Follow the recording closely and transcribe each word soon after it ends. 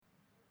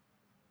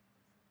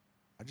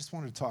I just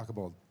wanted to talk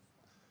about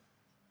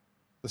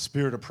the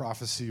spirit of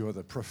prophecy or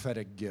the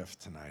prophetic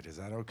gift tonight. Is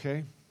that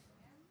okay?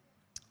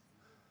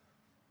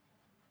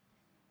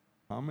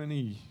 How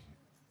many,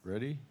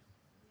 ready?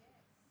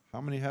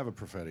 How many have a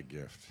prophetic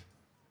gift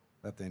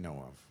that they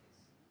know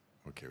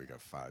of? Okay, we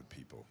got 5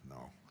 people.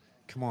 No.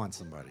 Come on,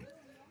 somebody.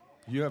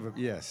 You have a,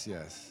 yes.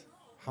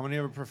 How many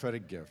have a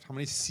prophetic gift? How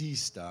many see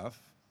stuff?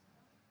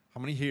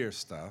 How many hear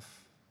stuff?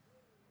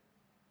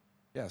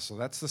 Yeah, so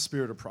that's the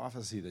spirit of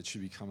prophecy that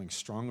should be becoming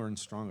stronger and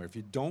stronger. If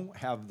you don't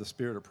have the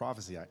spirit of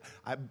prophecy,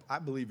 I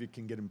believe it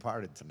can get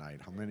imparted tonight.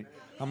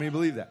 How many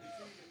believe that?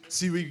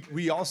 See,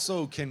 we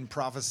also can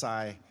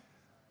prophesy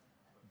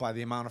by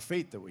the amount of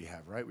faith that we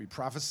have, right? We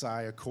prophesy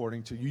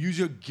according to, you use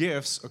your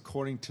gifts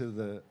according to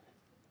the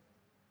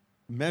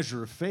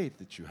measure of faith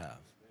that you have.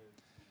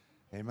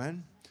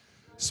 Amen?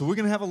 So we're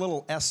going to have a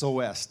little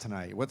SOS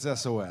tonight. What's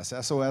SOS?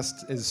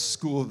 SOS is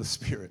School of the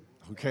Spirit,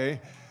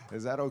 okay?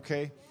 Is that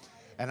okay?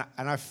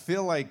 And I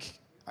feel like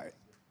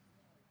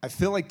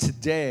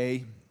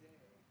today,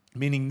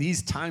 meaning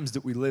these times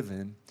that we live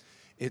in,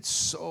 it's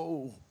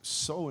so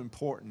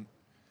important.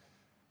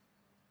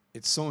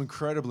 It's so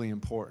incredibly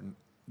important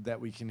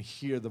that we can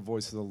hear the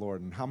voice of the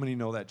Lord. And how many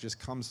know that just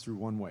comes through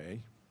one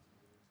way?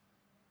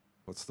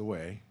 What's the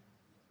way?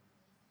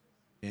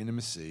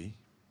 Intimacy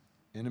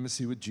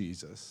with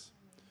Jesus,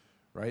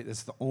 right?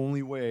 That's the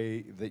only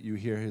way that you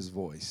hear his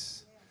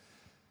voice.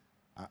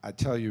 I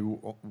tell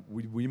you,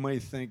 we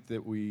might think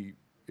that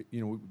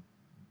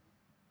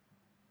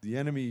the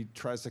enemy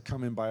tries to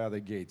come in by other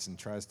gates and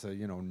tries to,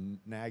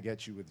 nag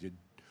at you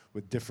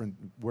with different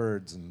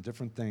words and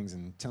different things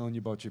and telling you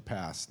about your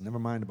past. Never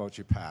mind about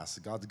your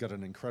past. God's got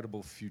an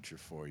incredible future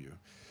for you.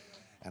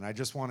 And I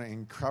just want to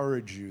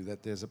encourage you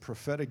that there's a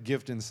prophetic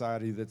gift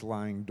inside of you that's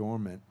lying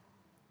dormant.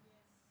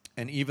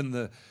 And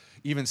even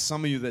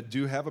some of you that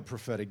do have a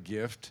prophetic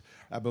gift,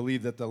 I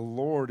believe that the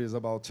Lord is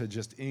about to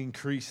just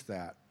increase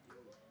that.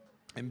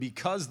 And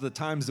because the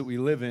times that we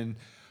live in,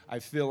 I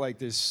feel like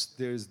there's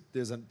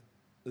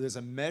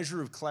a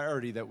measure of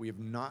clarity that we have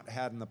not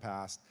had in the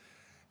past.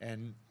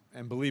 And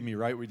believe me,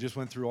 right, we just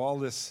went through all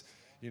this,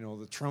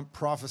 the Trump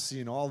prophecy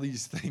and all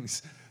these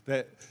things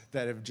that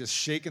have just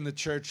shaken the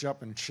church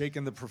up and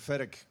shaken the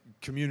prophetic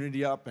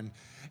community up. And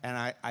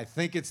I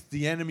think it's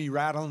the enemy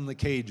rattling the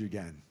cage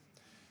again,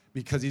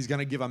 because he's going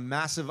to give a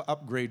massive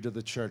upgrade to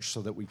the church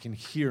so that we can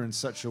hear in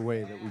such a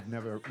way that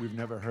we've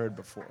never heard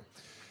before.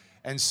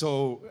 And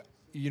so,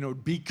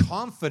 be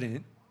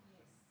confident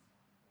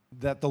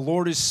that the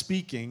Lord is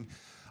speaking.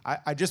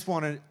 I just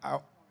want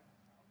to,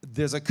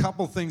 there's a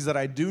couple things that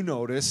I do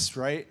notice,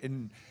 right?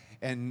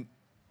 And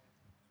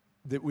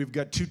that we've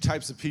got 2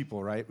 types of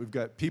people, right? We've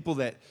got people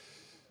that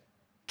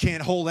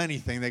can't hold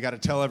anything. They got to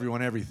tell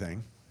everyone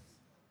everything,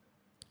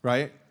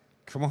 right?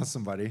 Come on,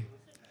 somebody.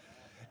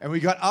 And we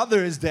got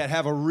others that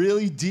have a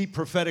really deep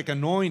prophetic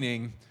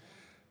anointing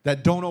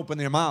that don't open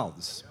their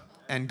mouths.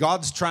 And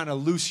God's trying to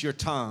loose your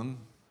tongue.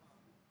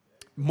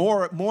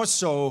 More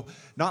so,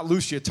 not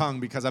loose your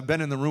tongue, because I've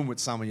been in the room with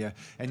some of you,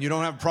 and you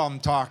don't have a problem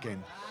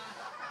talking.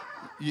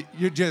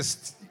 You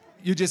just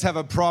have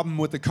a problem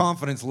with the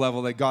confidence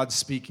level that God's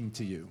speaking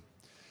to you.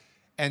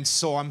 And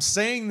so I'm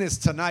saying this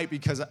tonight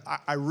because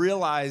I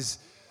realize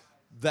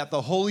that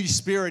the Holy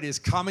Spirit is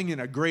coming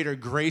in a greater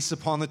grace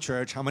upon the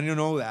church. How many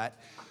know that?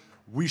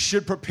 We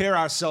should prepare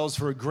ourselves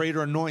for a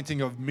greater anointing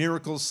of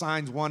miracles,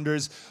 signs,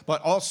 wonders,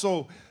 but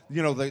also,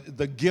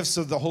 the gifts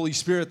of the Holy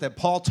Spirit that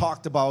Paul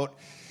talked about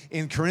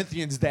in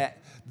Corinthians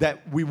that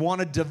we want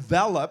to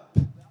develop,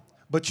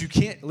 but you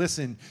can't,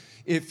 listen,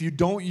 if you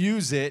don't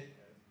use it,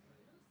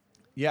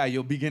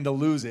 you'll begin to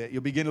lose it.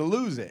 You'll begin to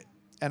lose it.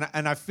 And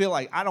I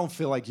don't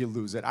feel like you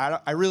lose it.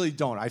 I really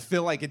don't. I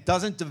feel like it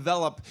doesn't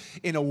develop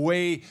in a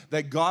way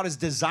that God is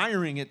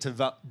desiring it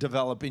to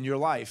develop in your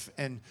life.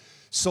 And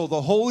so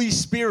the Holy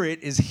Spirit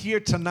is here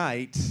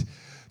tonight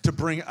to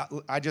bring,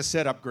 I just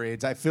said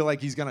upgrades. I feel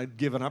like he's going to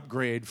give an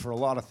upgrade for a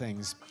lot of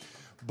things.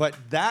 But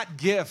that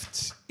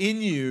gift in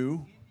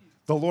you,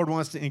 the Lord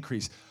wants to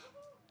increase.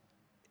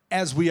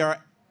 As we are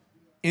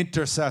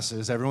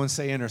intercessors, everyone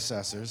say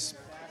intercessors.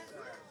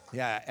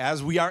 Yeah,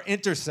 as we are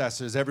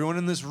intercessors, everyone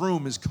in this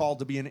room is called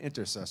to be an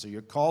intercessor.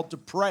 You're called to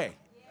pray.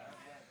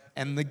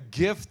 And the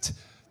gift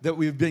that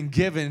we've been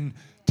given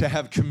to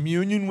have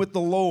communion with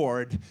the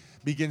Lord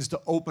begins to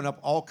open up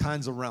all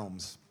kinds of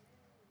realms.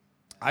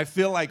 I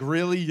feel like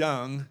really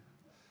young,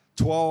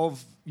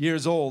 12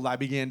 years old, I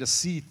began to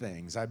see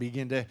things. I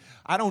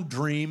don't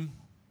dream.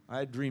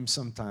 I dream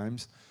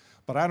sometimes,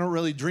 but I don't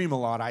really dream a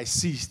lot. I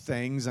see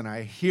things and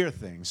I hear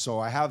things. So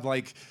I have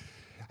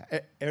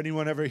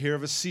anyone ever hear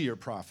of a seer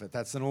prophet?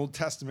 That's an Old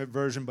Testament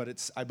version,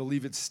 but I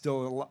believe it's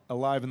still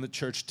alive in the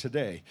church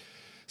today.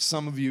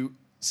 Some of you,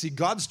 see,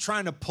 God's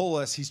trying to pull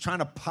us. He's trying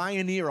to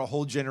pioneer a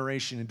whole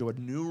generation into a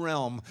new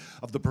realm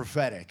of the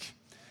prophetic.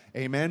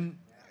 Amen?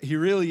 He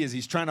really is.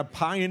 He's trying to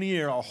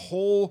pioneer a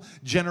whole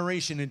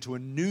generation into a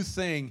new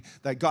thing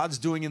that God's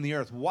doing in the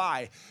earth.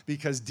 Why?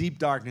 Because deep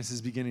darkness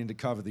is beginning to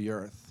cover the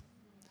earth.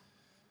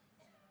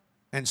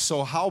 And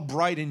so how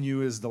bright in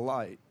you is the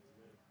light?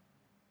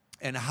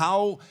 And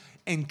how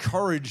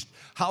encouraged,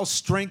 how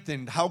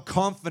strengthened, how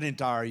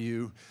confident are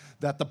you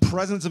that the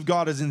presence of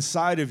God is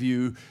inside of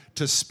you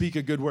to speak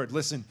a good word?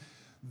 Listen,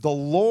 the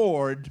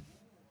Lord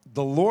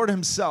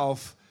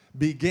himself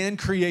began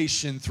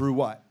creation through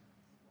what?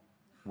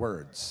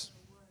 Words.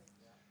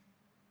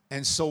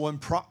 And so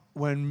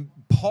when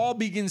Paul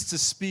begins to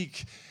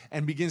speak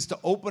and begins to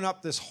open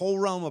up this whole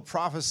realm of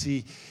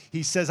prophecy,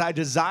 he says, I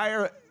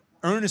desire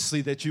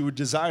earnestly that you would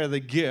desire the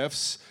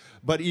gifts,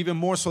 but even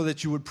more so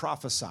that you would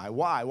prophesy.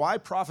 Why? Why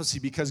prophecy?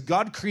 Because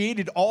God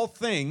created all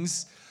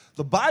things.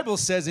 The Bible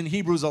says in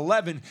Hebrews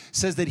 11,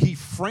 says that he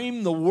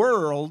framed the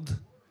world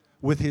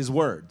with his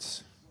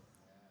words.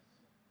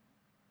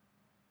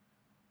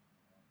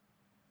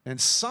 And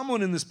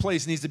someone in this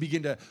place needs to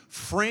begin to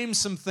frame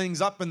some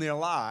things up in their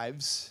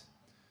lives,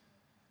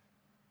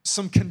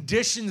 some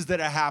conditions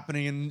that are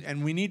happening,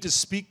 and we need to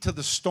speak to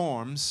the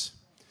storms.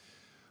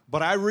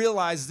 But I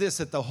realize this,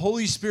 that the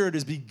Holy Spirit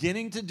is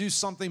beginning to do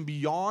something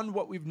beyond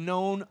what we've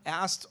known,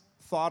 asked,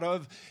 thought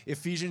of.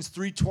 Ephesians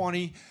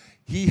 3:20,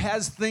 he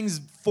has things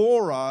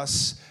for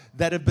us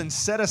that have been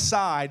set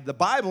aside, the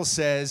Bible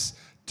says,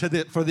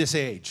 for this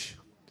age.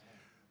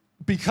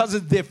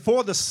 Because they're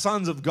for the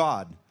sons of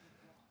God.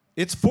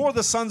 It's for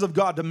the sons of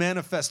God to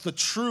manifest the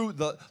true,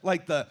 the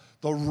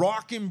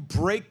rocking,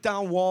 break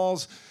down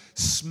walls,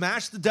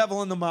 smash the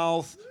devil in the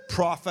mouth,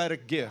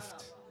 prophetic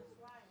gift.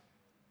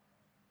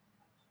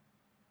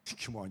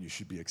 Come on, you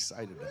should be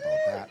excited about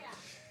that.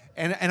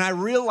 And I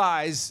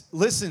realize,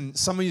 listen,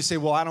 some of you say,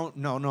 well, I don't,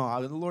 no,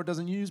 the Lord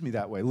doesn't use me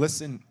that way.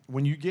 Listen,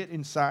 when you get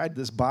inside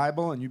this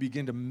Bible and you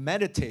begin to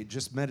meditate,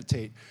 just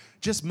meditate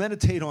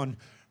on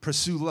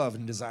pursue love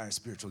and desire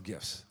spiritual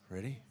gifts.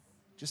 Ready?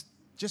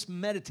 Just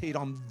meditate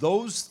on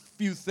those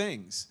few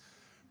things.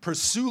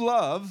 Pursue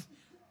love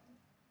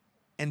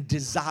and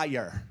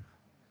desire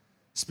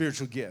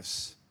spiritual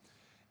gifts.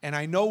 And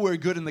I know we're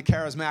good in the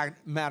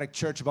charismatic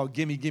church about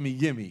gimme, gimme,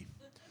 gimme.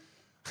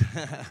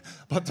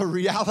 But the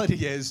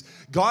reality is,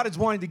 God is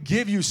wanting to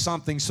give you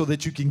something so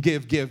that you can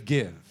give.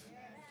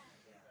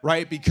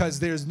 Right? Because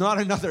there's not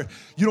another,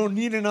 you don't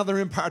need another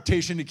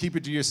impartation to keep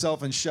it to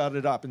yourself and shut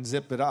it up and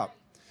zip it up.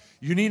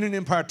 You need an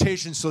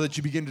impartation so that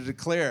you begin to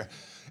declare.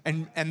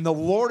 And the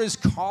Lord is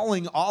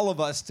calling all of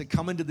us to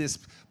come into this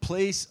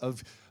place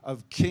of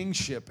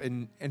kingship.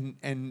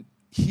 And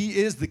he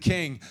is the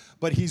king,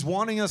 but he's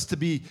wanting us to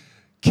be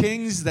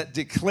kings that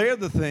declare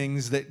the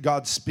things that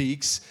God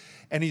speaks.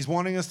 And he's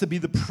wanting us to be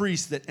the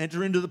priests that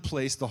enter into the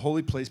place, the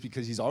holy place,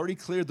 because he's already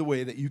cleared the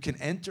way that you can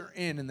enter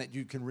in and that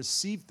you can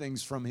receive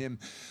things from him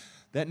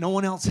that no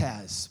one else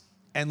has.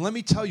 And let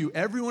me tell you,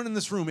 everyone in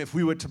this room, if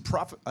we were to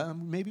prophet,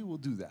 maybe we'll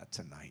do that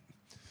tonight.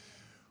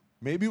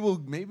 Maybe we'll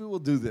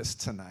do this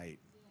tonight.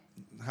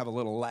 Have a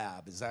little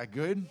lab. Is that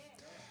good?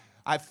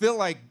 I feel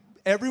like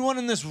everyone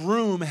in this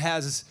room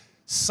has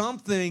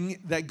something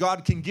that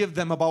God can give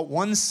them about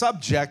one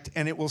subject,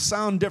 and it will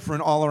sound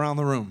different all around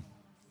the room.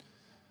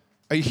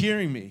 Are you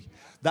hearing me?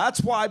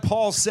 That's why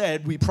Paul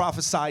said we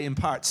prophesy in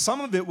part.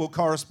 Some of it will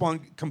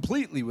correspond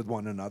completely with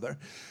one another,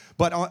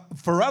 but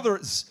for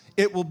others,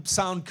 it will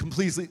sound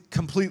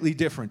completely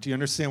different. Do you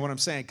understand what I'm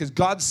saying? Because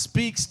God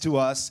speaks to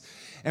us,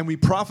 and we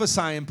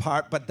prophesy in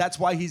part, but that's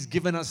why he's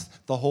given us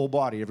the whole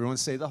body. Everyone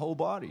say the whole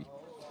body.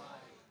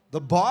 The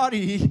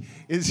body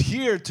is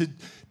here to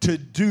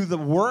do the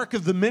work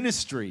of the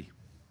ministry.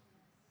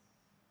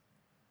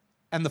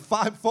 And the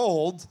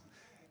fivefold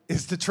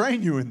is to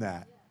train you in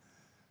that.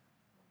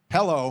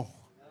 Hello.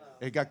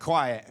 It got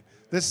quiet.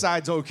 This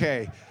side's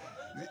okay.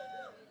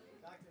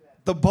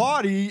 The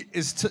body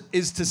is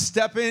to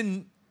step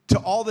in to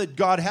all that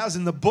God has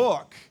in the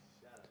book.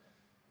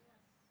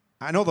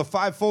 I know the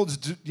fivefold's,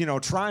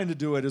 trying to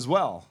do it as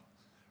well,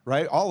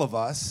 right? All of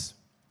us.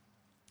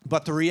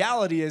 But the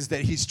reality is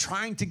that he's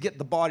trying to get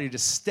the body to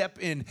step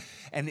in,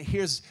 and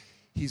he's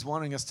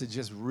wanting us to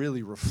just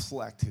really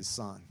reflect his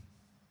son.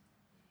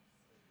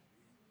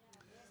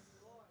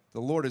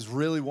 The Lord is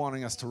really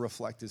wanting us to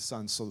reflect his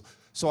son.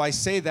 So I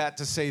say that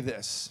to say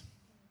this.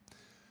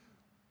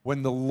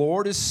 When the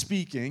Lord is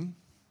speaking,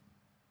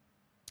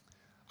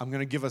 I'm going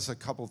to give us a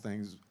couple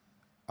things.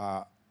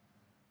 I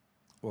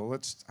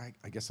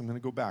guess I'm going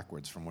to go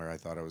backwards from where I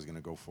thought I was going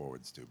to go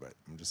forwards to, but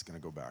I'm just going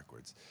to go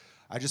backwards.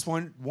 I just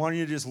want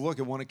you to just look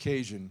at one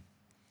occasion.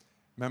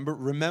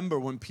 Remember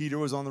when Peter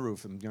was on the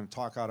roof. I'm going to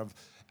talk out of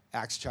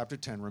Acts chapter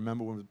 10.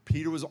 Remember when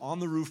Peter was on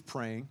the roof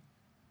praying.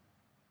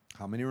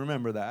 How many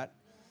remember that?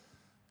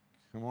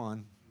 Come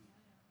on.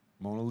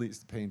 Mona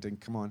Lisa painting.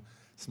 Come on.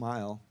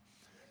 Smile.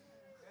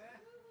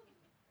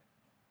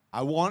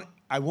 I want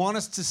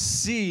us to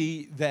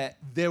see that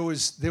there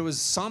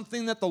was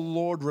something that the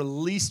Lord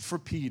released for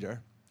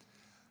Peter,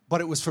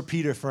 but it was for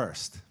Peter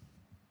first.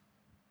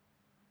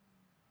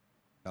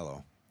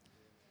 Hello.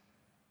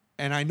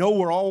 And I know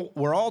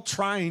we're all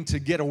trying to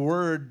get a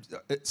word.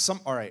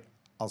 All right,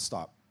 I'll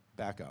stop.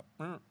 Back up.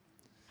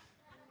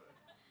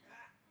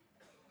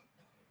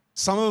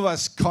 Some of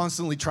us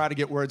constantly try to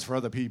get words for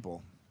other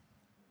people.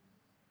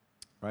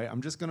 Right?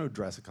 I'm just going to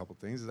address a couple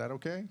things. Is that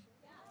okay?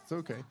 It's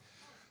okay.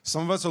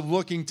 Some of us are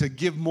looking to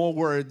give more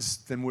words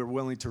than we're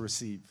willing to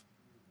receive.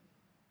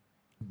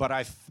 But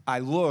I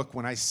look,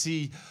 when I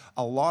see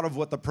a lot of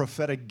what the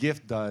prophetic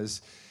gift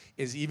does,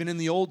 is even in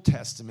the Old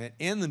Testament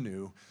and the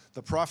New,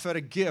 the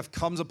prophetic gift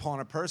comes upon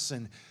a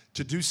person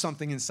to do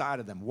something inside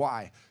of them.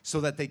 Why?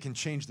 So that they can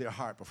change their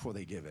heart before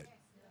they give it.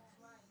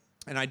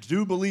 And I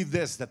do believe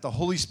this, that the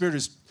Holy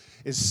Spirit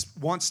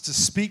wants to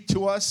speak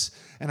to us.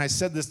 And I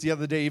said this the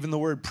other day, even the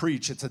word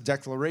preach, it's a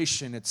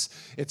declaration. It's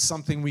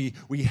something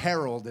we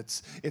herald.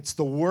 It's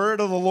the word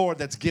of the Lord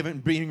that's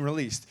being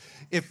released.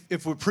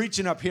 If we're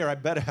preaching up here, I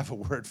better have a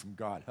word from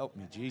God. Help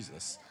me,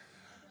 Jesus.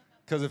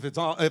 Because if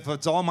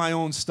it's all my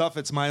own stuff,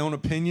 it's my own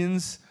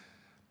opinions,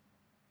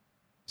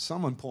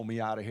 someone pull me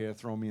out of here,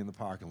 throw me in the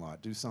parking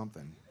lot, do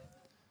something.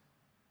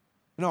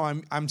 No,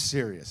 I'm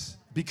serious.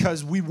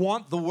 Because we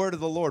want the word of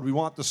the Lord. We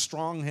want the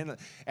strong hand.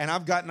 And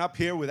I've gotten up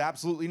here with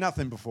absolutely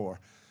nothing before.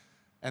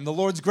 And the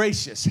Lord's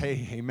gracious.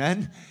 Hey,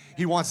 amen.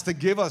 He wants to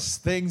give us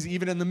things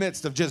even in the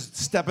midst of just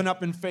stepping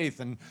up in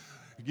faith. And,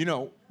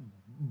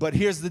 but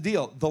here's the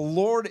deal. The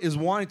Lord is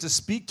wanting to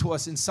speak to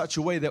us in such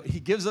a way that he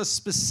gives us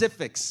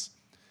specifics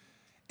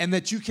and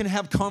that you can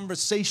have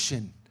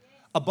conversation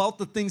about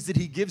the things that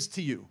he gives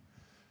to you.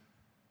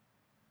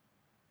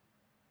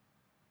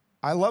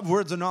 I love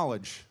words of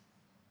knowledge.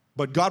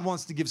 But God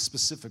wants to give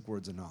specific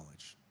words of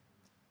knowledge.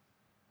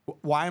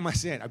 Why am I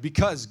saying that?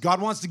 Because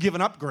God wants to give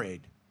an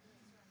upgrade.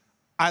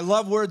 I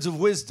love words of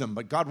wisdom,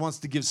 but God wants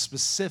to give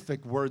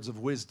specific words of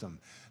wisdom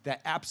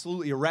that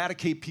absolutely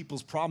eradicate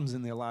people's problems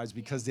in their lives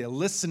because they're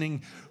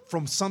listening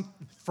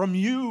from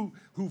you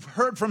who've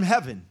heard from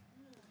heaven.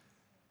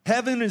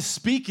 Heaven is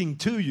speaking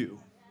to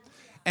you.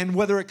 And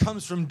whether it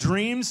comes from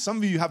dreams, some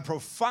of you have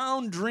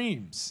profound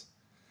dreams,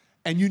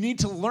 and you need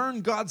to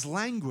learn God's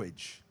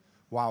language.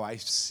 Wow, I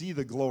see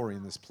the glory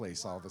in this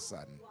place all of a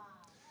sudden.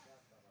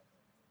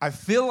 I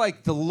feel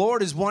like the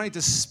Lord is wanting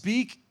to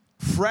speak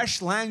fresh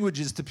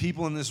languages to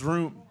people in this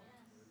room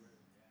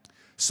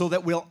so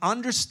that we'll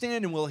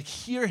understand and we'll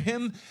hear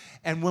him.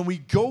 And when we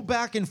go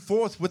back and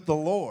forth with the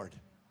Lord,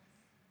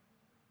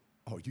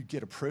 you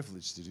get a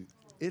privilege to do.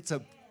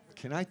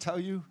 Can I tell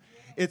you?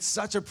 It's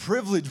such a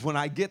privilege when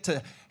I get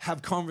to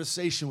have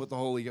conversation with the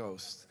Holy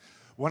Ghost.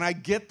 When I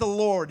get the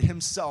Lord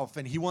himself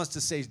and he wants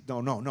to say,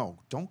 no,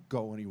 don't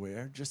go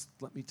anywhere. Just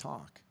let me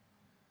talk.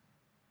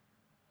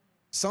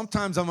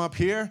 Sometimes I'm up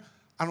here,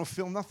 I don't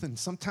feel nothing.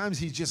 Sometimes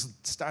he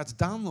just starts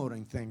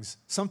downloading things.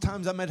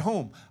 Sometimes I'm at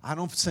home. I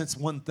don't sense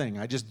one thing.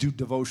 I just do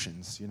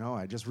devotions,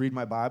 I just read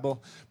my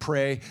Bible,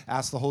 pray,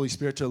 ask the Holy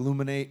Spirit to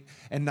illuminate,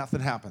 and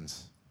nothing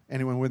happens.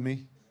 Anyone with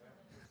me?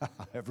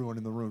 Everyone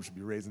in the room should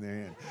be raising their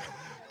hand.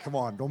 Come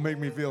on, don't make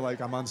me feel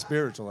like I'm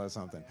unspiritual or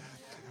something.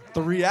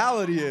 The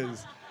reality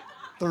is,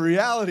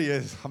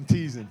 I'm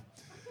teasing.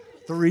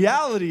 The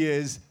reality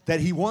is that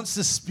he wants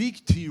to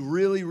speak to you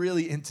really,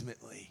 really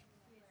intimately.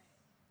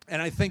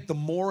 And I think the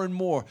more and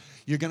more,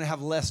 you're going to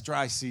have less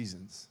dry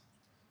seasons.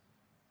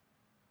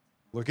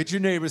 Look at your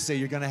neighbor, say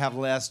you're going to have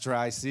less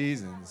dry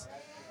seasons.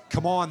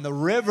 Come on, the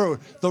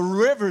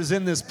river's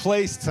in this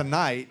place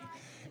tonight,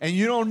 and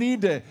you don't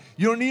need to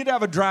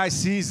have a dry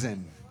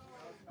season.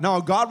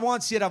 No, God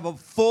wants you to have a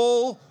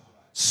full,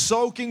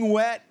 soaking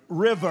wet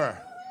river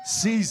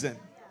season.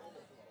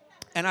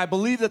 And I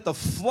believe that the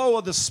flow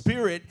of the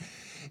Spirit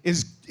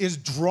is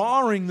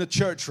drawing the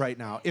church right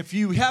now. If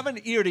you have an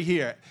ear to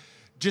hear,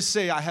 just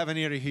say, I have an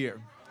ear to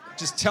hear.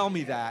 Just tell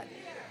me that.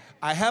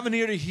 I have an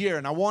ear to hear,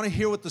 and I want to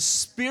hear what the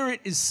Spirit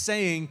is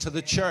saying to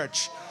the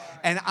church.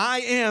 And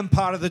I am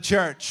part of the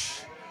church.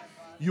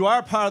 You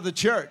are part of the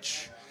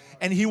church.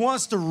 And he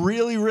wants to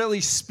really, really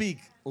speak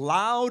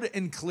loud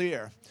and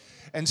clear.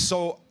 And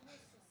so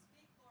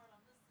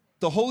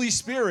the Holy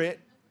Spirit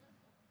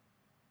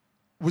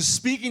was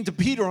speaking to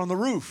Peter on the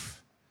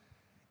roof.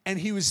 And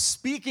he was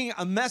speaking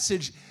a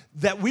message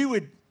that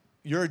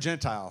you're a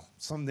Gentile.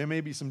 There may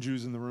be some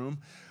Jews in the room,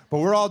 but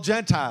we're all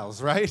Gentiles,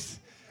 right?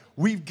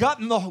 We've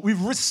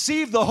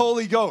received the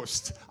Holy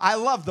Ghost. I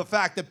love the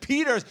fact that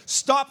Peter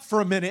stopped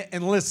for a minute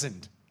and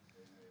listened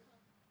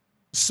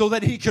so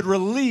that he could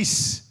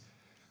release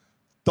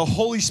the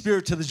Holy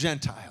Spirit to the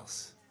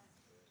Gentiles.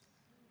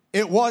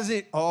 It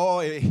wasn't,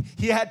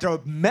 he had to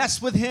mess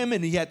with him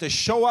and he had to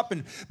show up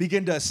and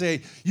begin to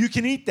say, you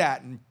can eat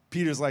that. And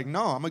Peter's like,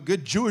 no, I'm a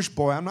good Jewish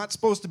boy. I'm not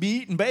supposed to be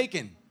eating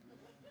bacon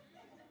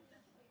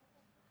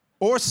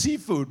or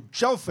seafood,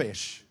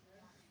 shellfish.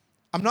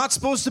 I'm not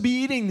supposed to be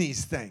eating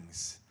these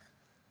things.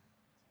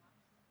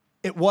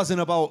 It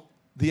wasn't about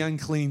the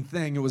unclean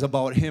thing. It was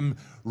about him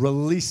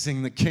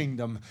releasing the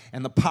kingdom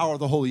and the power of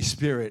the Holy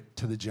Spirit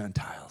to the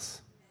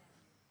Gentiles.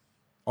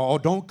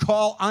 Don't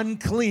call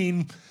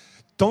unclean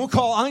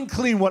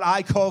what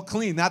I call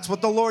clean. That's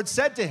what the Lord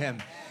said to him.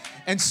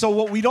 And so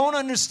what we don't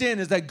understand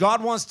is that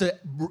God wants to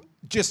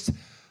just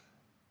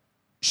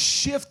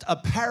shift a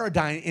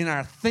paradigm in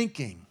our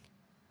thinking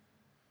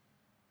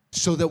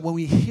so that when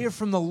we hear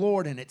from the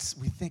Lord and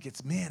we think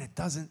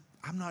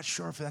I'm not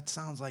sure if that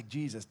sounds like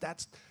Jesus.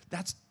 That's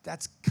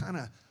kind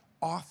of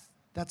off.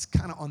 That's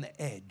kind of on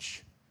the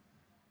edge.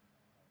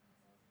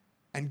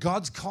 And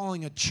God's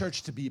calling a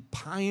church to be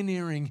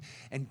pioneering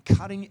and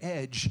cutting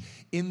edge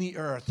in the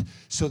earth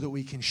so that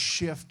we can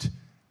shift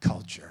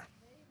culture.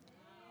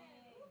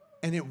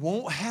 And it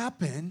won't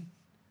happen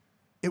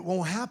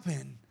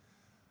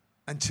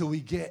until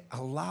we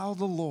allow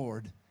the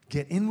Lord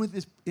get in with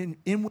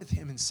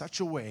him in such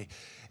a way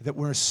that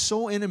we're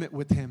so intimate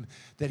with him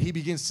that he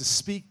begins to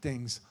speak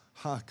things.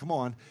 Come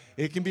on.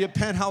 It can be a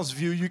penthouse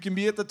view. You can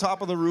be at the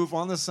top of the roof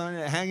on the sun,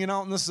 hanging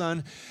out in the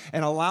sun,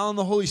 and allowing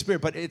the Holy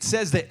Spirit. But it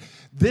says that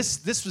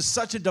this was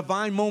such a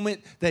divine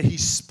moment that he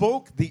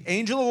spoke. The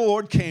angel of the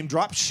Lord came,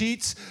 dropped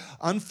sheets,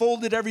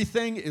 unfolded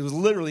everything. It was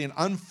literally an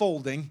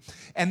unfolding.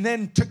 And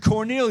then to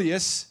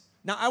Cornelius.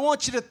 Now, I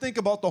want you to think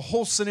about the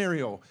whole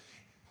scenario.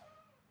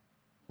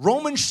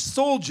 Roman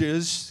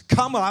soldiers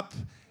come up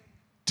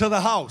to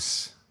the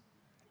house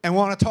and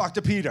want to talk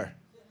to Peter.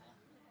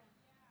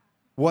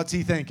 What's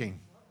he thinking?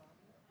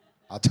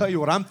 I'll tell you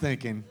what I'm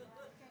thinking.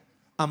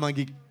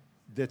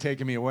 They're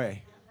taking me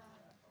away.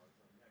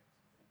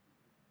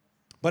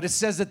 But it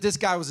says that this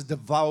guy was a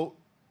devout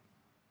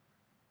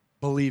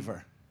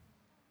believer.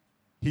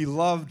 He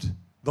loved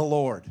the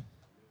Lord.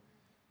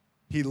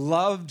 He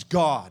loved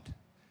God.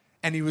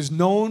 And he was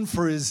known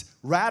for his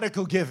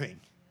radical giving.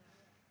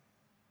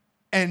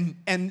 And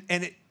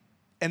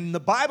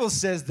the Bible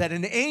says that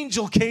an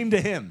angel came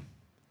to him.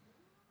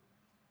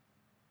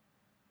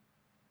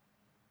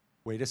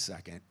 Wait a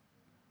second.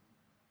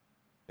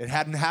 It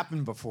hadn't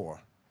happened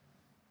before.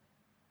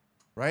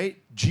 Right?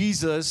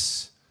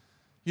 Jesus,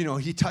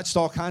 he touched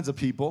all kinds of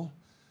people.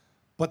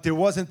 But there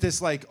wasn't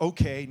this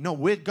okay, no,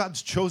 we're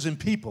God's chosen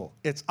people.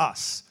 It's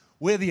us.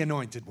 We're the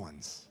anointed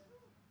ones.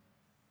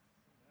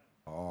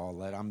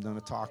 I'm going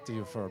to talk to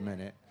you for a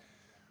minute.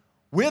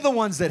 We're the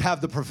ones that have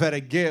the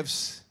prophetic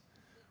gifts.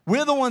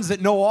 We're the ones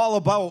that know all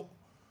about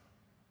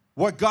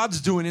what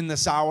God's doing in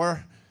this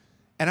hour.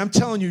 And I'm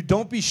telling you,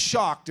 don't be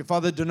shocked if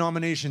other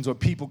denominations or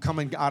people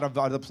coming out of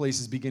other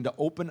places begin to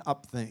open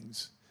up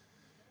things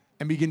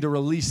and begin to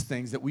release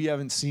things that we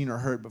haven't seen or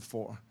heard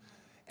before.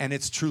 And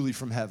it's truly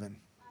from heaven.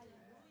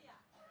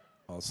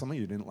 Well, some of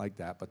you didn't like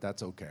that, but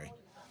that's okay.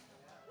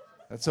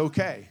 That's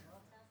okay.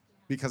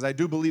 Because I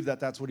do believe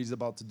that that's what he's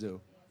about to do.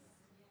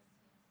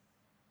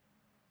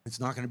 It's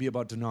not going to be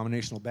about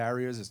denominational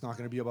barriers. It's not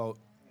going to be about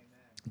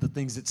the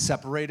things that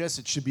separate us.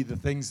 It should be the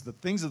things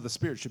of the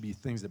Spirit should be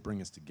things that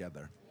bring us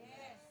together.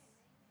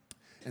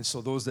 And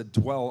so those that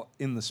dwell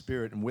in the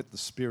Spirit and with the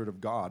Spirit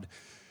of God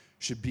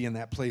should be in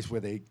that place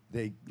where they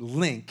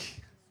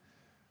link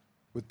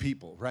with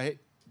people, right?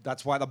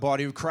 That's why the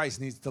body of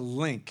Christ needs to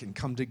link and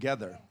come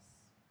together.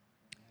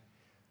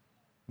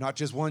 Not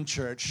just one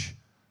church,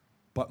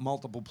 but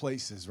multiple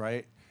places,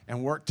 right?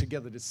 And work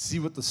together to see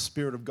what the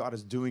Spirit of God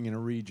is doing in a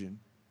region.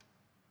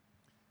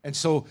 And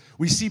so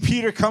we see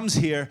Peter comes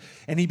here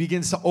and he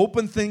begins to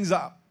open things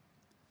up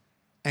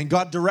and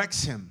God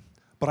directs him.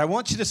 But I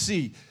want you to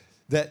see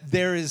that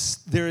there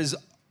is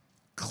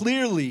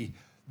clearly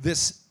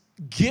this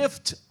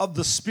gift of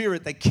the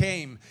Spirit that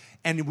came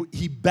and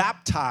he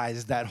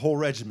baptized that whole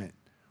regiment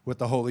with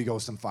the Holy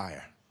Ghost and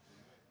fire.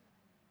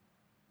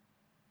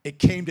 It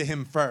came to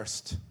him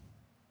first,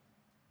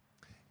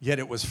 yet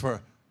it was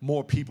for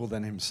more people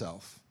than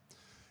himself.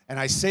 And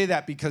I say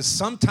that because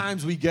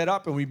sometimes we get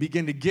up and we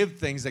begin to give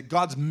things that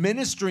God's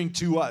ministering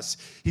to us.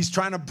 He's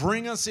trying to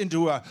bring us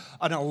into an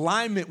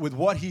alignment with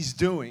what he's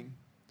doing.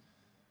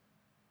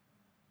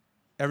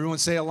 Everyone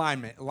say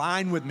alignment.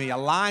 Align with me.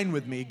 Align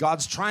with me.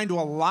 God's trying to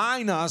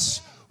align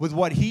us with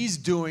what he's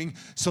doing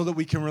so that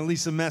we can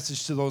release a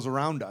message to those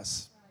around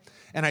us.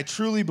 And I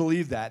truly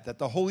believe that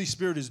the Holy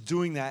Spirit is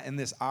doing that in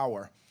this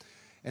hour.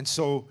 And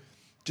so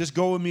just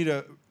go with me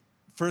to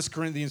 1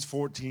 Corinthians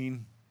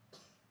 14.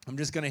 I'm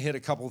just going to hit a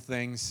couple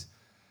things,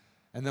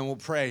 and then we'll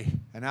pray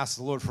and ask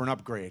the Lord for an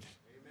upgrade.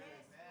 Amen.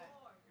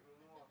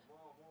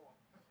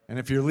 And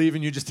if you're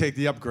leaving, you just take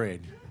the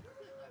upgrade.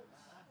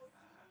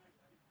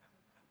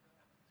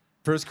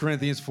 1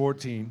 Corinthians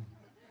 14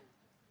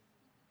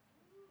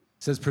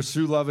 says,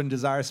 pursue love and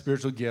desire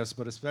spiritual gifts,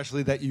 but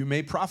especially that you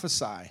may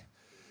prophesy.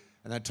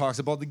 And that talks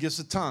about the gifts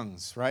of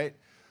tongues, right?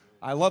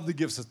 I love the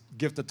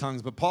gift of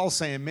tongues, but Paul's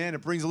saying, man,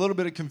 it brings a little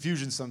bit of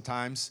confusion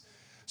sometimes.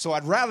 So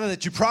I'd rather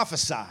that you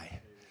prophesy,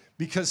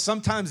 because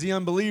sometimes the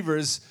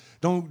unbelievers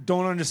don't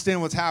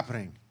understand what's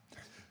happening.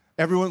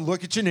 Everyone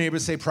look at your neighbor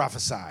and say,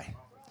 prophesy.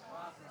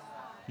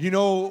 You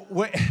know,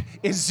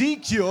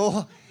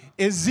 Ezekiel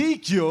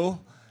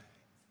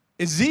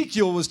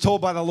was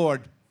told by the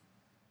Lord,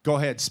 go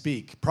ahead,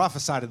 speak,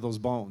 prophesy to those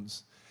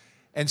bones.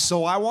 And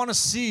so I want to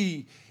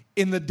see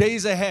in the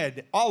days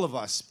ahead, all of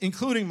us,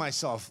 including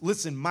myself,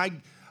 listen,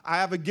 I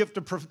have a gift,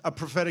 a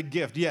prophetic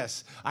gift.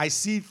 Yes, I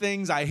see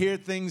things, I hear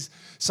things.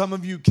 Some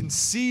of you can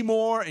see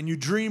more and you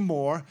dream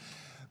more.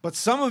 But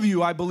some of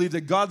you, I believe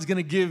that God's going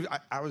to give.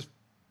 I was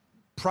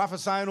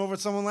prophesying over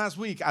someone last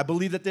week. I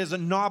believe that there's a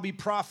knobby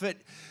prophet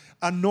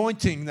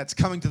anointing that's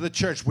coming to the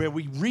church where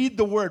we read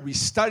the word, we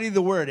study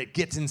the word, it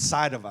gets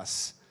inside of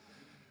us.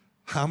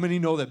 How many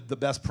know that the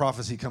best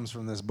prophecy comes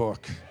from this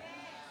book?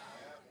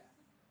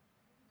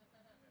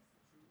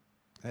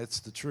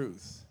 It's the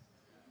truth.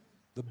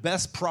 The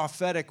best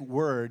prophetic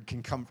word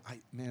can come.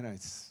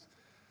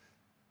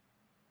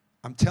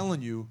 I'm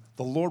telling you,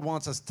 the Lord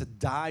wants us to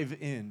dive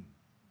in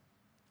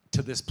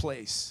to this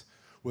place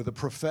where the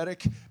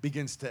prophetic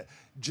begins to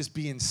just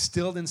be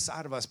instilled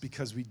inside of us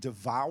because we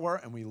devour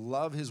and we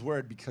love his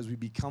word, because we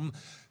begin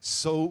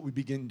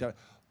to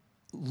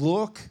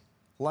look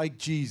like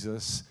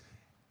Jesus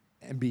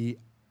and be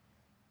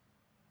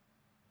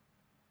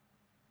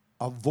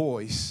a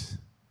voice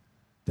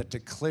that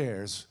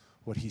declares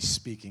what he's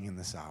speaking in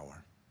this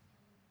hour.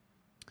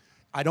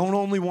 I don't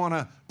only want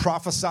to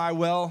prophesy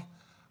well,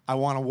 I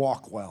want to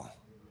walk well.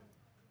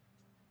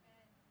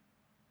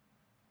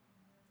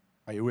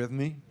 Are you with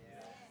me?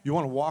 You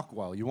want to walk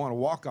well. You want to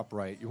walk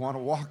upright. You want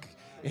to walk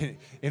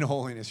in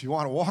holiness. You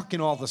want to walk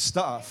in all the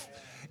stuff.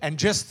 And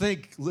just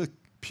think, look,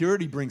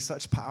 purity brings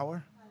such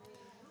power.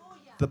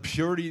 The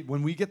purity,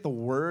 when we get the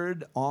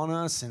word on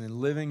us and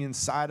living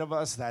inside of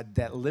us,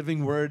 that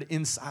living word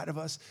inside of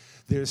us,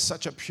 there's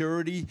such a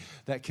purity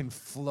that can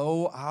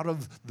flow out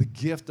of the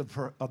gift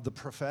of the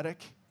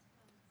prophetic.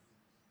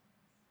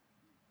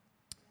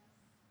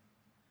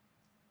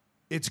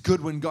 It's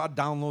good when God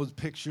downloads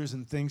pictures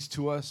and things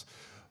to us,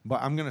 but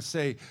I'm going to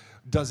say,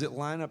 does it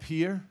line up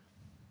here?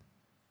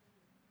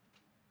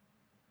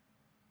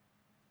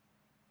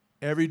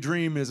 Every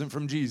dream isn't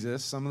from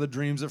Jesus. Some of the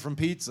dreams are from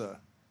pizza.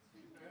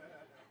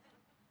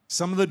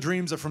 Some of the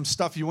dreams are from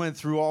stuff you went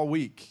through all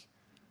week.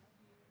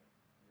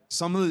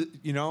 Some of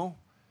the,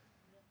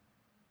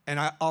 and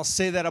I'll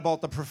say that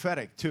about the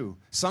prophetic too.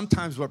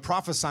 Sometimes we're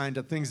prophesying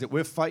to things that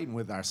we're fighting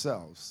with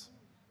ourselves.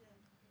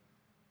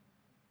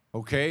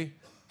 Okay?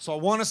 So I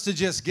want us to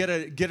just get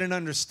an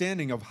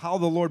understanding of how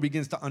the Lord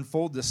begins to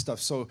unfold this stuff.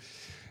 So,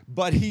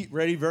 but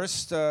ready,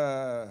 verse,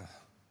 where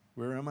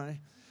am I?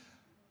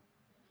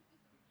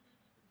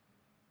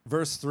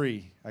 Verse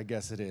 3, I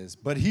guess it is.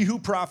 But he who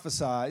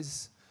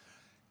prophesies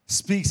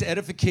speaks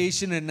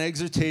edification and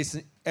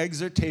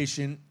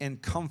exhortation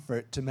and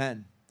comfort to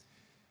men.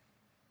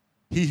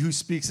 He who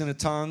speaks in a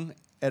tongue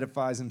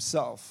edifies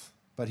himself,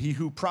 but he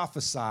who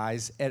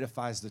prophesies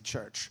edifies the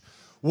church.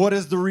 What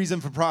is the reason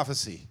for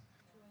prophecy?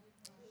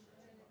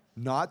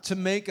 Not to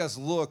make us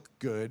look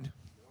good.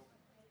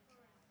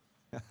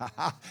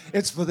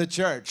 It's for the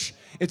church.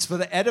 It's for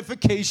the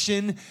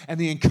edification and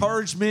the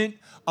encouragement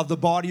of the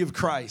body of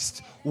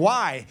Christ.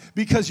 Why?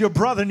 Because your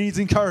brother needs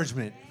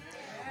encouragement.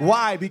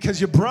 Why? Because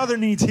your brother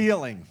needs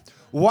healing.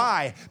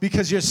 Why?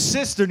 Because your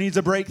sister needs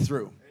a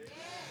breakthrough.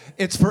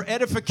 It's for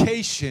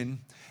edification,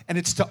 and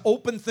it's to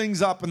open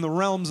things up in the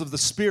realms of the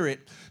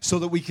Spirit so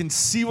that we can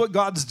see what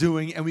God's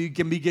doing and we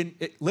can begin.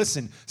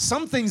 Listen,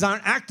 some things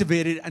aren't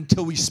activated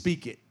until we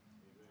speak it.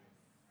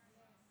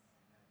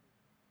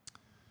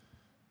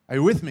 Are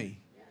you with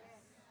me?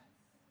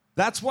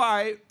 That's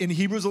why in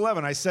Hebrews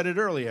 11, I said it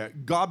earlier,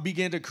 God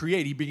began to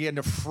create. He began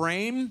to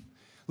frame.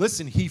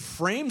 Listen, he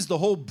frames the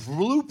whole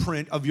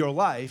blueprint of your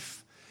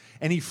life,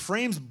 and he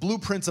frames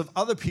blueprints of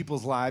other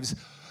people's lives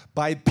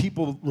by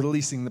people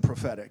releasing the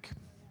prophetic.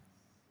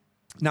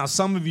 Now,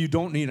 some of you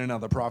don't need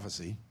another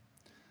prophecy.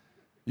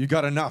 You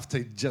got enough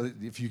to,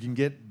 if you can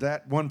get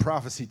that one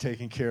prophecy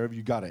taken care of,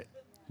 you got it.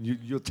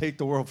 You'll take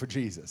the world for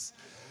Jesus,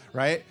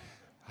 right?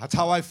 That's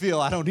how I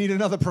feel. I don't need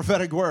another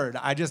prophetic word.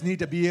 I just need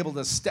to be able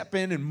to step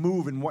in and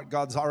move in what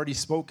God's already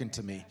spoken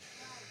to me.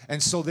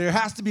 And so there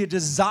has to be a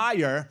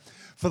desire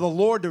for the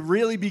Lord to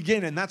really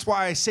begin. And that's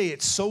why I say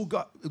it's so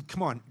God.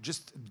 Come on,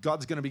 just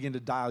God's going to begin to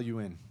dial you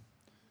in.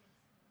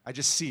 I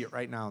just see it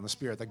right now in the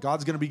Spirit, that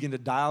God's going to begin to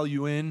dial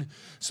you in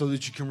so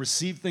that you can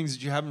receive things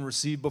that you haven't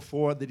received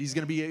before, that he's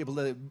going to be able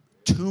to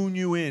tune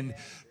you in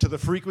to the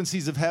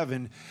frequencies of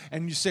heaven.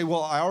 And you say,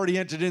 well, I already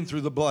entered in through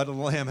the blood of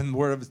the Lamb and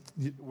word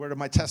of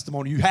my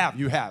testimony. You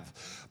have.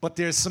 But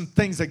there's some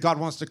things that God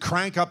wants to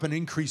crank up and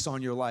increase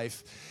on your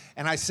life.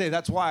 And I say,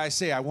 that's why I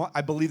say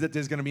I believe that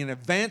there's going to be an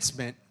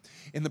advancement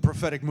in the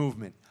prophetic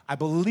movement. I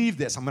believe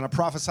this. I'm going to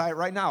prophesy it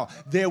right now.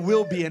 There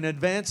will be an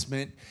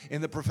advancement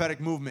in the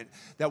prophetic movement.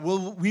 That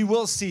we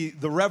will see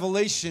the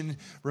revelation.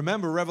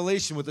 Remember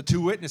Revelation with the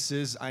two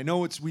witnesses. I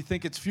know we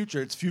think it's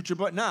future. It's future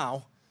but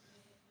now.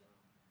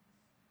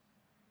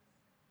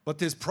 But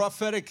there's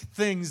prophetic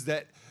things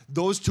that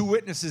those two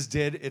witnesses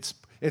did.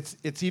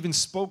 It's even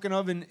spoken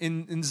of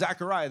in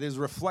Zechariah. There's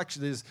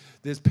reflection,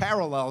 there's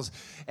parallels,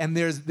 and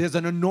there's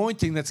an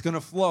anointing that's going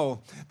to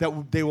flow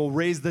that they will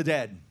raise the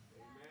dead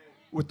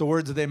with the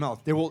words of their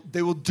mouth. They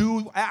will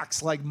do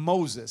acts like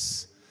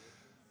Moses.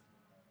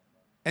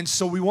 And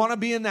so we want to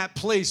be in that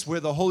place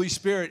where the Holy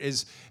Spirit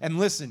is. And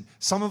listen,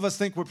 some of us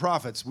think we're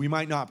prophets. We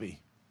might not be.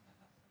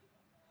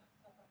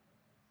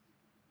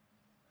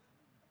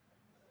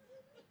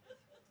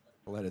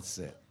 Let it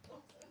sit.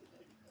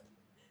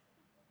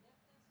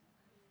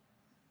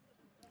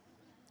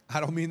 I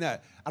don't mean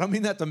that. I don't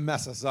mean that to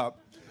mess us up.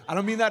 I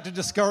don't mean that to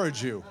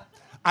discourage you.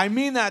 I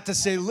mean that to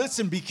say,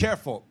 listen, be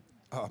careful.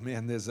 Oh,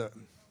 man, there's a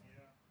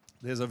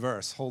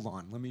verse. Hold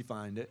on. Let me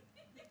find it.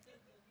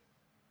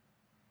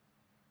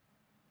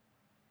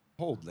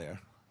 Hold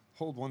there.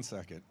 Hold 1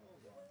 second.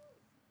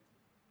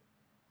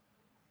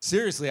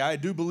 Seriously, I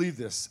do believe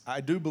this.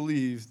 I do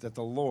believe that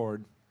the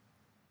Lord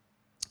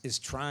is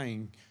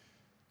trying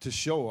to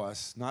show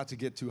us not to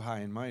get too high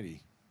and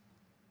mighty.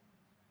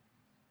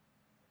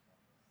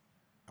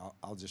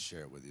 I'll just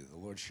share it with you. The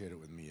Lord shared it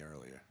with me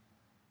earlier.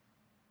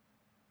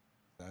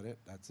 Is that it?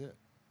 That's it.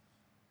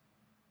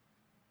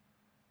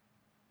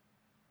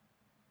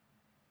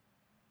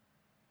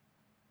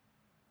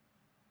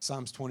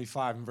 Psalms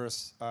 25 and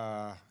verse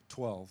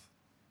 12.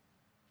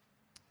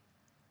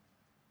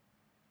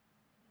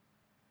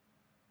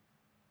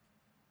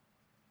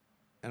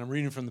 And I'm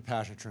reading from the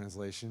Passion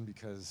Translation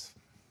because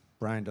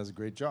Brian does a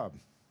great job.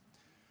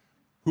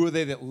 Who are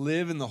they that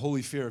live in the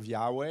holy fear of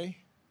Yahweh?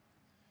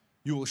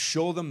 You will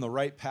show them the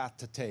right path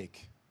to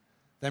take.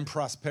 Then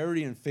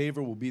prosperity and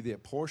favor will be their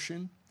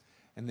portion,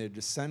 and their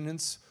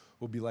descendants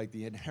will be like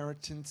the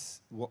inheritance.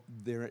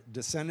 Their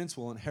descendants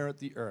will inherit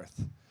the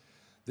earth.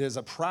 There's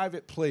a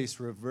private place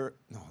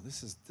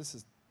this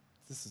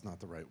is not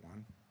the right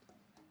one.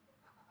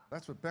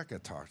 That's what Becca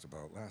talked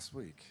about last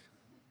week.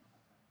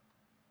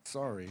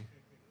 Sorry.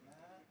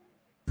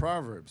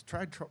 Proverbs.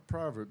 Try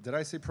Proverbs. Did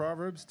I say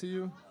Proverbs to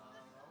you?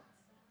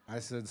 I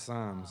said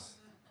Psalms.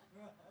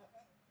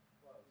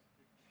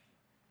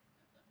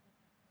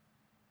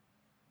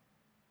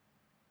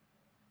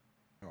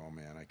 Oh,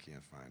 man, I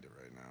can't find it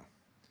right now.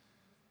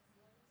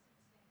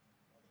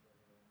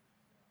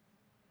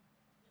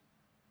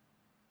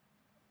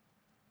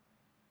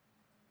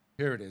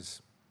 Here it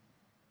is.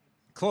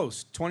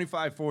 Close.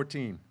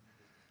 25:14.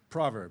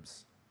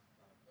 Proverbs.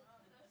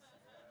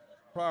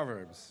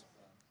 Proverbs.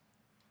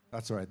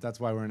 That's all right. That's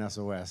why we're in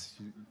SOS.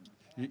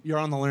 You're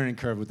on the learning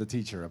curve with the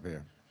teacher up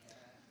here. It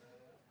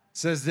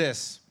says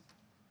this.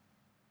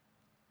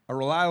 A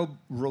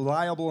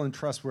reliable and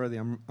trustworthy,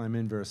 I'm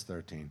in verse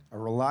 13. A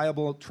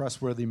reliable,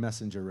 trustworthy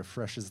messenger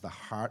refreshes the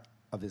heart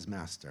of his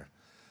master,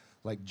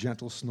 like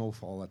gentle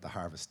snowfall at the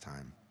harvest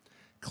time.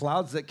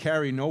 Clouds that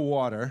carry no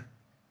water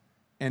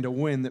and a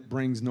wind that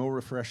brings no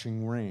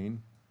refreshing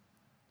rain.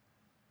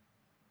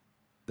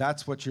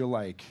 That's what you're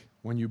like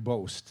when you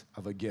boast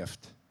of a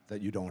gift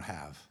that you don't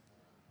have.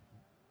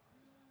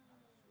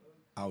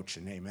 Ouch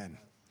and amen.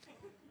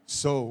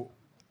 So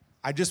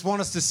I just want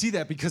us to see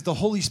that because the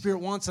Holy Spirit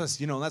wants us,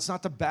 that's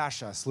not to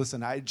bash us.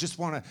 Listen, I just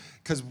want to,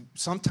 because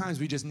sometimes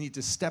we just need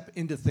to step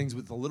into things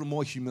with a little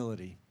more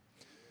humility.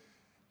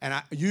 And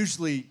I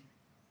usually,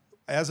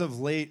 as of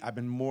late, I've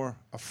been more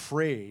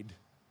afraid,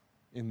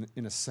 in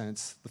a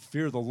sense, the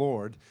fear of the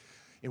Lord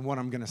in what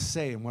I'm going to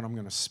say and what I'm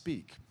going to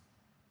speak.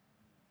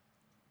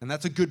 And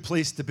that's a good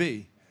place to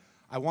be.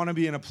 I want to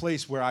be in a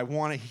place where I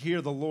want to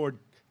hear the Lord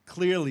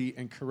clearly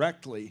and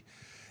correctly.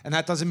 And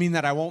that doesn't mean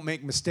that I won't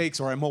make mistakes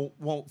or I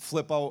won't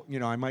flip out.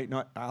 I might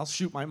not. I'll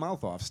shoot my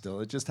mouth off still.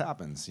 It just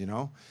happens,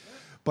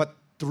 But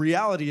the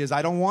reality is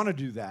I don't want to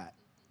do that.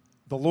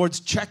 The Lord's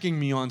checking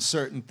me on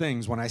certain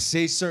things. When I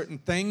say certain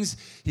things,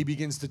 he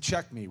begins to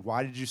check me.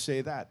 Why did you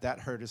say that? That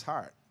hurt his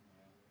heart.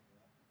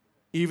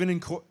 Even in,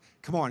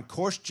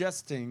 coarse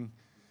jesting,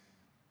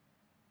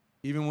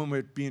 even when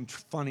we're being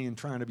funny and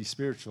trying to be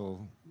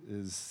spiritual,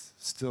 is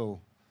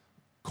still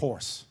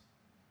coarse,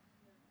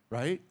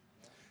 right?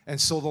 And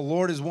so the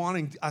Lord is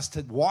wanting us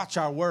to watch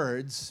our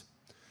words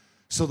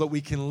so that we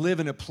can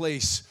live in a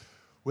place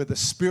where the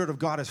Spirit of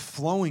God is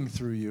flowing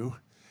through you.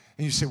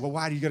 And you say, well,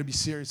 why do you got to be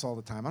serious all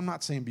the time? I'm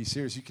not saying be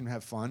serious. You can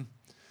have fun.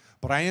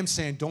 But I am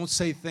saying don't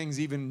say things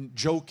even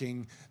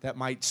joking that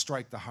might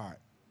strike the heart.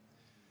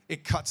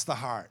 It cuts the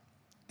heart.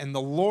 And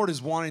the Lord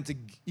is wanting to,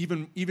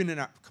 even in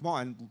our, come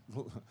on,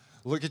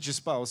 look at your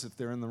spouse if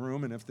they're in the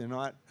room, and if they're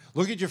not,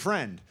 look at your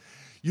friend.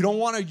 You don't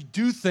want to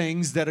do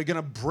things that are going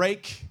to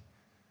break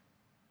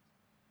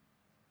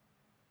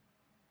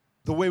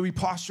the way we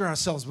posture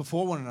ourselves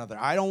before one another.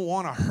 I don't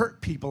want to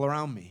hurt people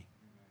around me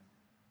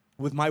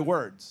with my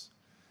words.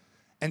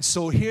 And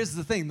so here's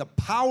the thing. The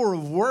power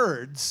of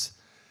words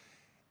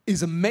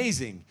is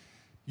amazing.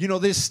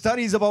 There's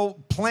studies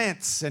about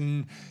plants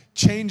and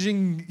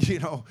changing,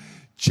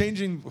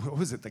 what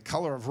was it, the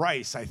color of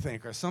rice, I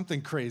think, or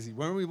something crazy.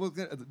 When we look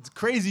at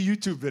crazy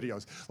YouTube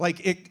videos. Like,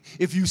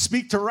 if you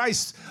speak to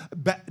rice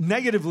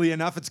negatively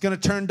enough, it's going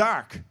to turn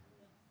dark.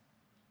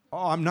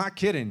 Oh, I'm not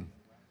kidding.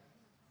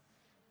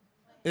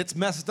 It's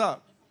messed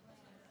up.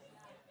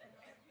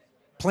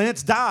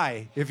 Plants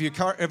die if you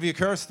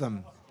curse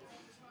them.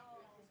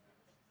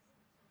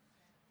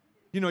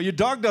 Your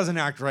dog doesn't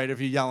act right if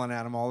you're yelling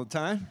at him all the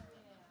time.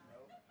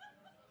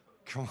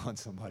 Come on,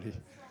 somebody.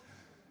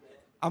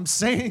 I'm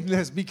saying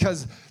this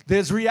because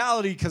there's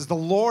reality, because the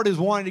Lord is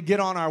wanting to get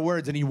on our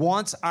words, and he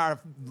wants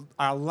our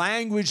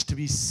language to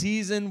be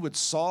seasoned with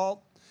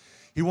salt.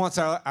 He wants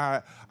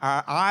our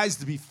eyes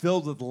to be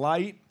filled with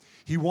light.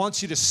 He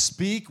wants you to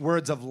speak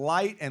words of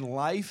light and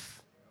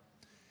life.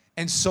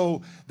 And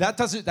so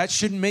that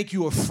shouldn't make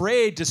you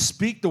afraid to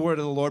speak the word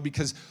of the Lord,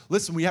 because,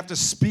 listen, we have to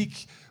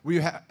speak. We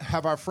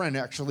have our friend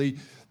actually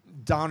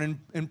down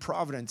in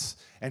Providence,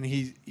 and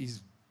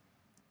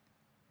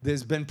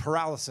there's been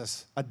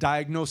paralysis, a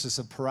diagnosis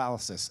of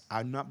paralysis.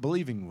 I'm not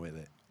believing with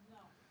it. No.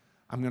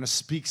 I'm going to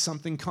speak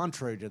something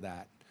contrary to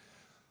that.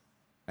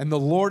 And the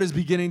Lord is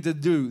beginning to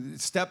do,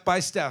 step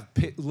by step,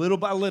 little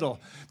by little,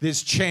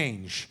 there's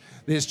change.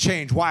 There's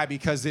change. Why?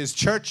 Because there's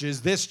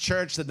churches, this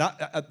church,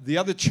 the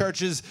other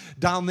churches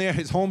down there,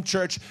 his home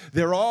church,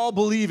 they're all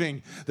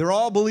believing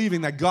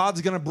that God's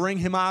going to bring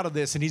him out of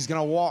this and he's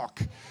going to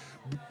walk.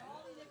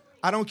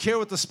 I don't care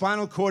what the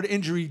spinal cord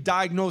injury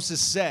diagnosis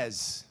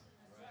says.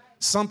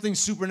 Something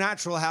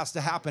supernatural has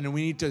to happen, and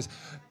we need to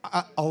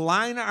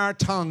align our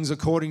tongues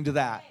according to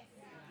that.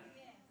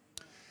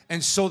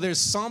 And so there's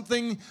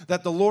something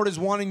that the Lord is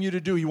wanting you to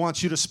do. He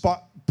wants you to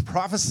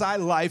prophesy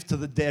life to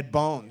the dead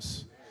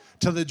bones,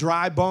 to the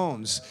dry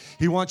bones.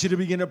 He wants you to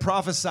begin to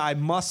prophesy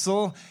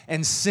muscle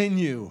and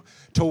sinew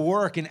to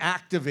work and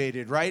activate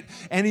it, right?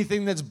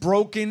 Anything that's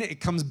broken,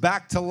 it comes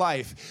back to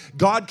life.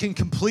 God can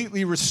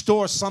completely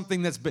restore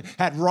something that's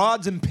had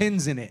rods and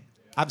pins in it.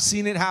 I've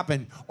seen it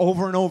happen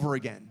over and over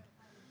again.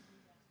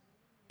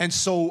 And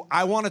so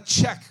I want to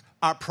check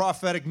our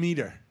prophetic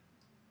meter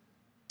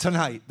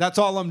tonight. That's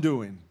all I'm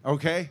doing,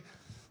 okay?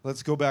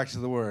 Let's go back to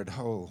the word.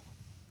 Oh.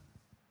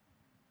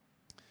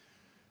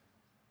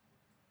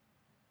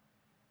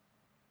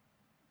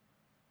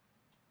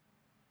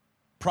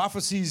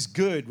 Prophecy's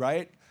good,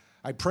 right?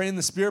 I pray in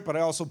the Spirit, but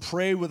I also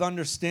pray with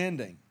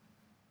understanding.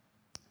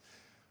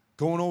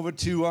 Going over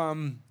to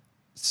 1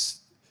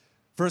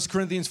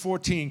 Corinthians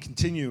 14,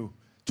 continue.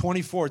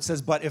 24, it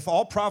says, but if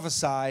all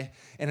prophesy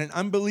and an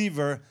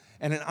unbeliever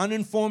and an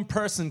uninformed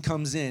person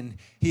comes in,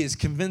 he is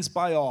convinced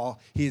by all,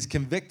 he is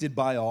convicted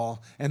by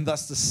all, and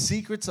thus the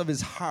secrets of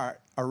his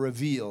heart are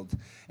revealed.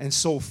 And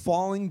so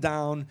falling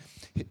down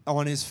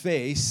on his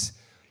face,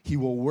 he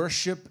will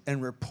worship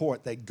and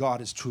report that God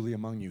is truly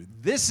among you.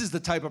 This is the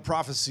type of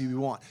prophecy we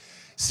want.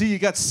 See, you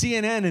got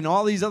CNN and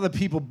all these other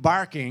people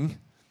barking.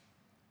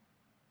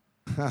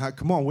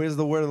 Come on, where's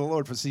the word of the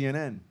Lord for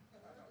CNN?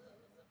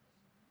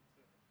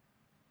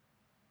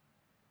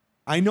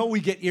 I know we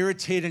get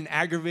irritated and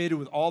aggravated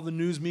with all the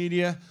news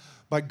media,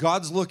 but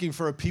God's looking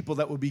for a people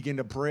that will begin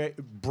to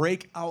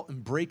break out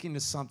and break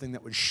into something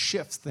that would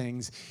shift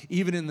things,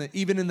 even in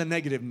the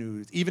negative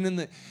news, even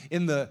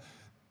in the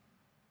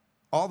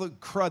all the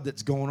crud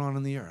that's going on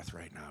in the earth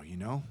right now, you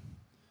know?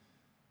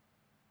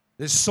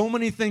 There's so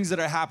many things that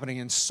are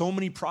happening, and so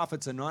many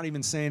prophets are not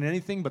even saying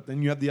anything, but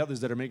then you have the others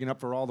that are making up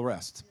for all the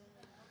rest.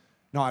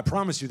 No, I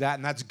promise you that,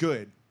 and that's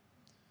good.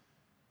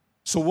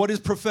 So what is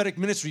prophetic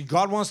ministry?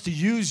 God wants to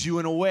use you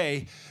in a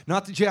way,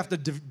 not that you have to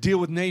deal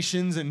with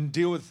nations and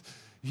deal with,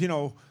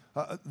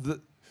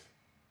 the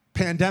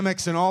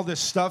pandemics and all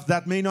this stuff.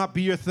 That may not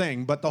be your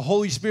thing, but the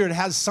Holy Spirit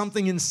has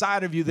something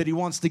inside of you that he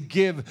wants to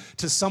give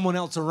to someone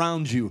else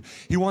around you.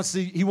 He wants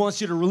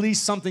you to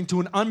release something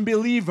to an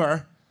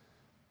unbeliever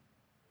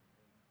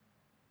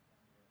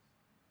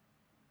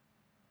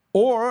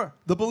or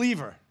the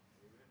believer.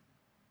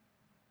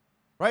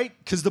 Right?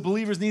 Because the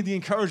believers need the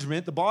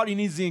encouragement, the body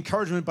needs the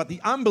encouragement, but the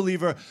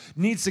unbeliever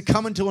needs to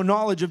come into a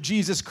knowledge of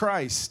Jesus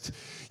Christ.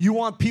 You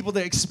want people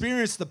to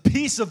experience the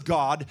peace of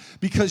God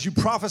because you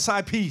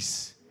prophesy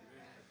peace.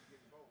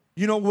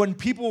 You know, when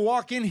people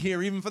walk in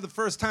here, even for the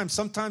first time,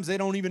 sometimes they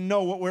don't even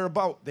know what we're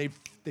about.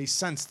 They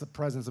sense the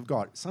presence of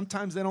God.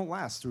 Sometimes they don't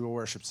last through a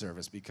worship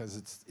service because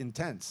it's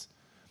intense.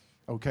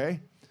 Okay?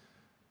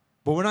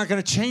 But we're not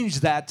going to change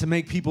that to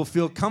make people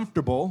feel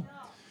comfortable.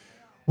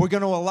 We're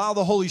going to allow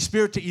the Holy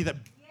Spirit to either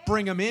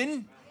bring them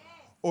in,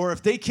 or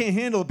if they can't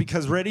handle it,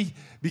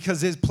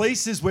 because there's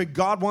places where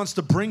God wants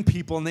to bring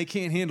people and they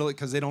can't handle it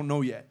because they don't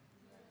know yet.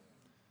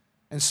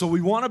 And so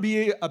we want to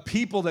be a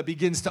people that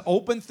begins to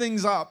open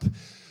things up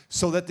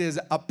so that there's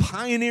a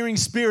pioneering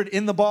spirit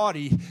in the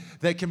body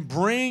that can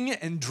bring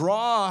and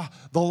draw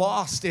the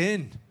lost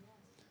in.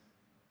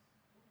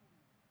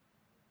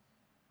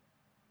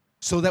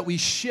 So that we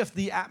shift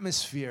the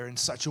atmosphere in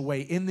such a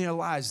way in their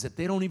lives that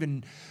they don't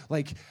even,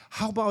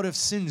 how about if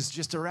sin's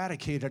just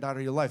eradicated out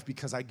of your life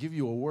because I give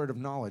you a word of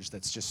knowledge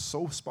that's just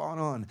so spot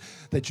on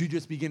that you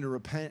just begin to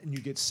repent and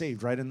you get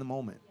saved right in the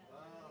moment.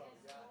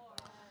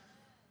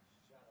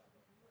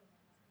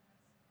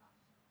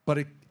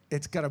 But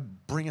it's got to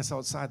bring us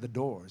outside the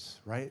doors,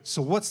 right?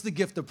 So what's the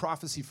gift of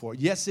prophecy for?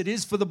 Yes, it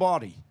is for the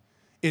body.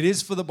 It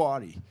is for the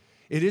body.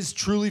 It is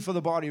truly for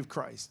the body of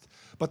Christ.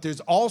 But there's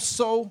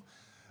also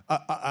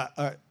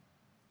a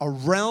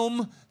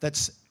realm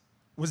that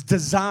was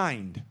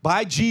designed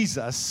by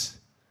Jesus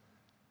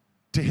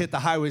to hit the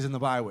highways and the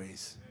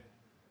byways.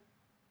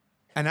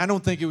 And I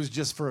don't think it was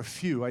just for a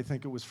few. I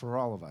think it was for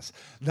all of us.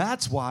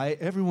 That's why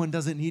everyone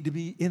doesn't need to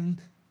be in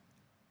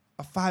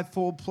a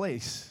fivefold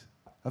place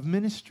of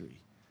ministry.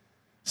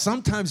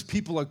 Sometimes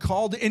people are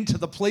called into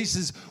the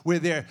places where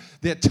they're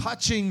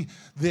touching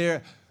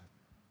their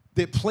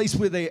place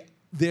where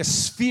their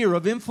sphere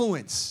of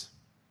influence.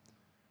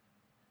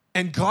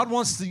 And God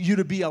wants you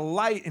to be a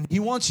light, and he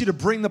wants you to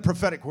bring the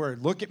prophetic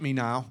word. Look at me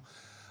now.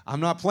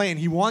 I'm not playing.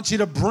 He wants you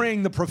to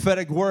bring the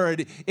prophetic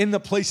word in the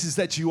places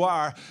that you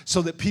are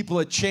so that people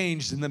are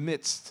changed in the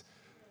midst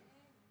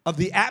of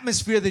the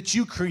atmosphere that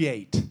you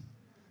create.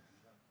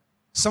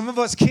 Some of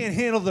us can't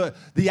handle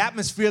the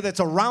atmosphere that's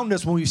around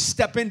us when we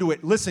step into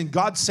it. Listen,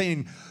 God's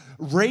saying,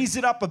 raise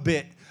it up a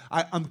bit.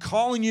 I'm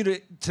calling you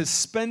to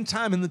spend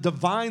time in the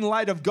divine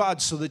light of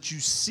God so that you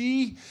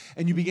see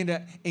and you begin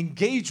to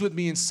engage with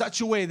me in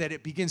such a way that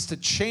it begins to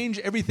change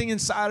everything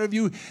inside of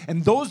you,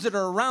 and those that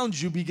are around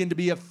you begin to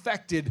be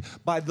affected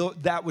by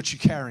that which you're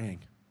carrying.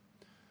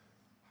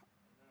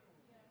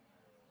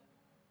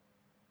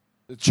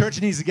 The church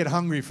needs to get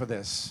hungry for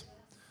this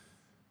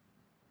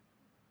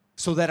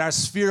so that our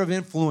sphere of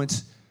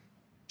influence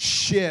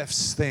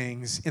shifts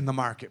things in the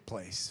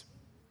marketplace.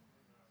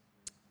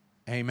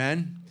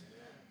 Amen?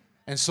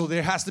 And so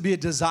there has to be a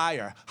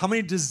desire. How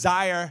many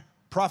desire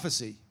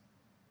prophecy?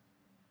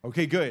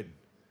 Okay, good.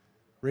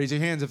 Raise your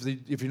hands.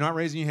 If you're not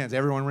raising your hands,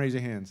 everyone raise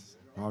your hands.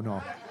 Oh,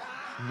 no.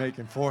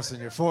 I'm forcing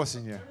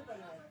you.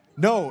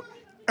 No,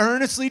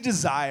 earnestly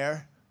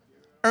desire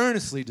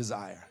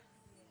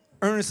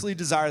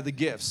the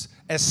gifts,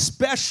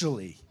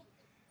 especially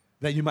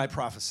that you might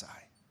prophesy.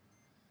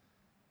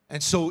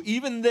 And so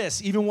even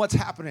what's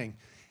happening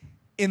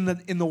in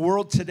the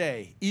world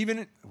today,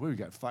 we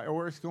got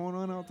fireworks going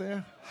on out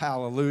there?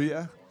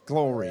 Hallelujah.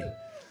 Glory.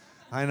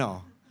 I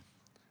know.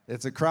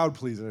 It's a crowd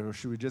pleaser.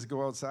 Should we just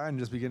go outside and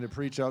just begin to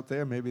preach out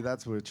there? Maybe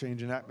that's what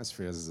changing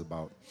atmospheres is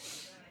about.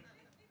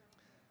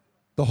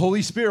 The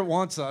Holy Spirit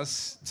wants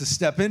us to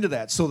step into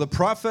that. So the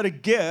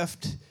prophetic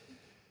gift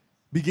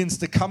begins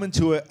to come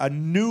into a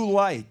new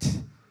light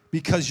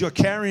because you're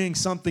carrying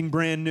something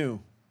brand new.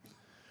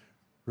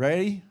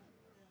 Ready?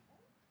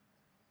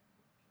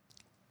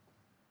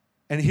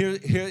 And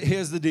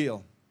here's the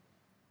deal.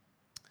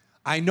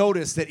 I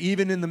noticed that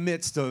even in the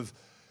midst of,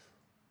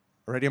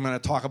 already I'm going to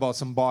talk about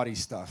some body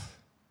stuff,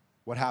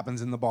 what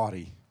happens in the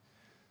body.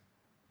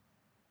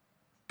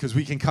 Because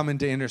we can come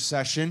into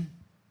intercession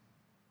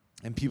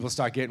and people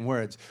start getting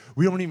words.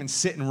 We don't even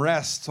sit and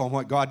rest on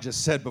what God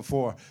just said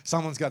before.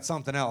 Someone's got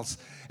something else.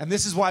 And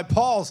this is why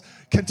Paul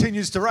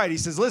continues to write. He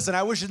says, listen,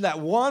 I wish that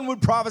one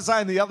would prophesy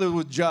and the other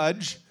would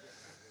judge.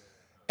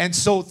 And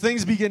so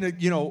things begin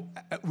to,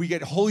 we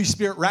get Holy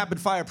Spirit rapid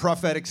fire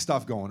prophetic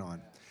stuff going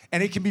on.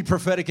 And it can be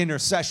prophetic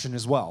intercession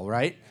as well,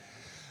 right?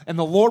 And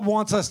the Lord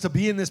wants us to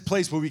be in this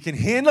place where we can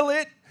handle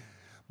it,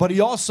 but he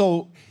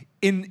also,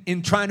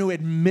 in trying to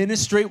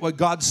administrate what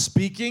God's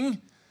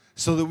speaking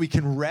so that we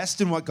can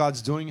rest in what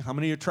God's doing. How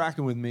many are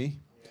tracking with me?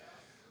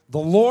 The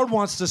Lord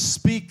wants to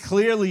speak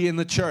clearly in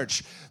the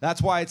church.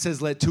 That's why it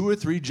says, let 2 or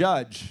 3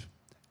 judge.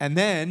 And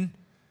then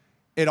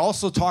it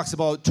also talks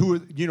about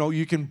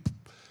you can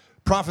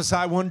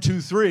prophesy 1, 2,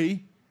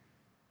 3,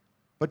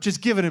 but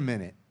just give it a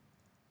minute.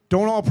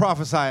 Don't all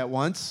prophesy at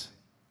once.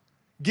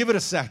 Give it a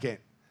second.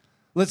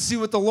 Let's see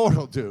what the Lord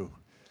will do.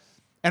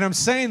 And I'm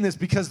saying this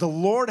because the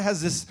Lord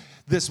has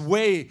this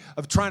way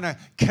of trying to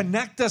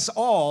connect us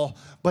all,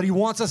 but he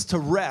wants us to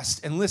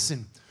rest. And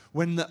listen,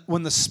 when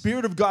the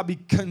Spirit of God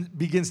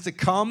begins to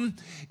come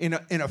in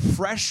a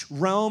fresh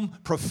realm,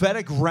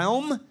 prophetic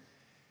realm,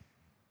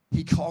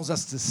 he calls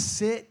us to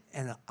sit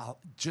and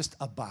just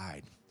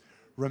abide.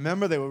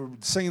 Remember, they were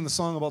singing the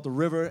song about the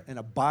river and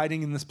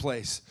abiding in this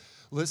place.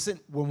 Listen,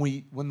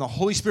 when the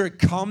Holy Spirit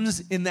comes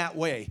in that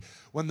way,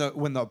 when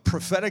the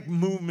prophetic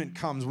movement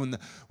comes,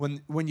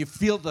 when you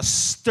feel the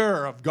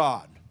stir of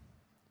God,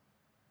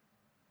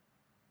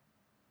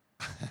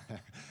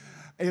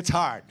 it's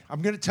hard.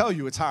 I'm going to tell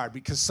you it's hard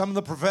because some of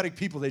the prophetic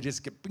people, they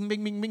just get bing,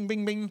 bing, bing, bing,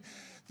 bing, bing.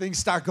 Things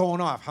start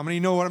going off. How many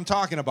know what I'm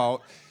talking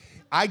about?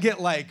 I get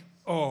like,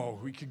 oh,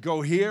 we could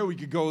go here, we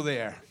could go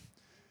there.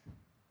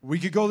 We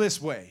could go this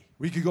way.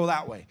 We could go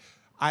that way.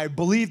 I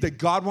believe that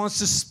God wants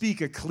to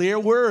speak a clear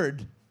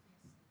word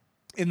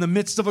in the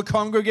midst of a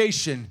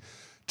congregation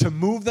to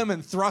move them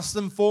and thrust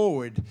them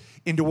forward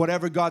into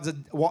whatever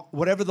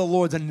the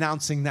Lord's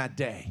announcing that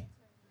day.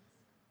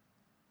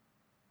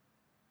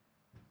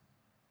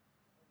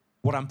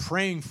 What I'm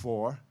praying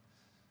for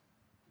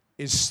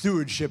is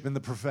stewardship in the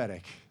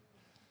prophetic,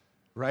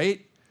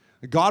 right?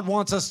 God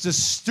wants us to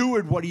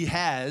steward what he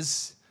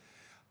has.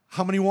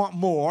 How many want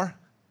more?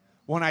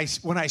 When I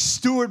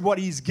steward what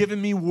he's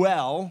given me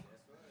well,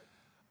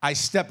 I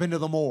step into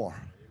the more.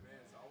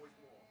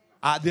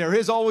 There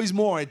is always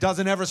more. It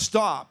doesn't ever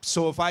stop.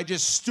 So if I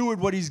just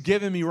steward what he's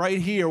given me right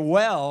here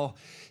well,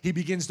 he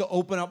begins to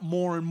open up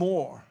more and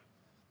more.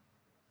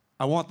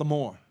 I want the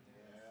more.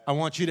 I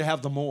want you to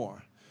have the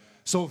more.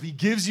 So if he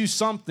gives you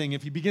something,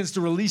 if he begins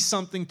to release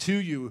something to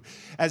you,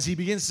 as he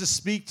begins to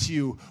speak to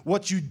you,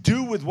 what you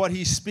do with what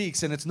he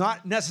speaks, and it's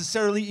not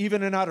necessarily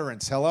even an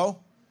utterance.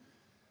 Hello?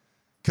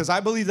 Because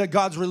I believe that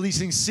God's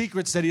releasing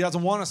secrets that he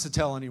doesn't want us to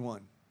tell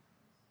anyone.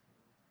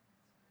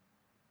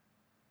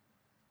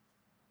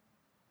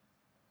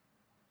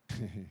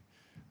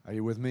 Are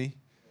you with me?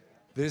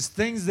 There's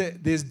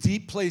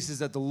deep places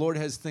that the Lord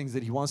has things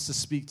that he wants to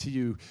speak to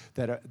you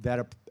that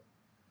are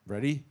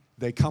ready?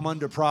 They come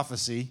under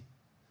prophecy.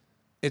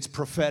 It's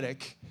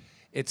prophetic.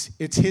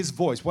 It's his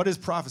voice. What is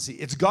prophecy?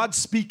 It's God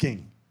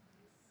speaking.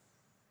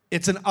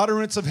 It's an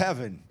utterance of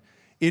heaven.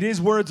 It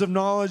is words of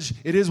knowledge.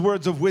 It is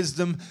words of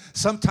wisdom.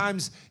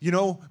 Sometimes,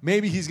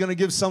 maybe he's going to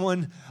give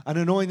someone an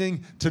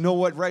anointing to know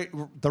what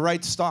the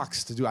right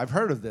stocks to do. I've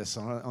heard of this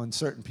on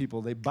certain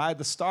people. They buy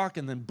the stock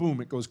and then boom,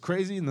 it goes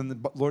crazy. And then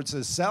the Lord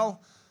says,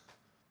 sell.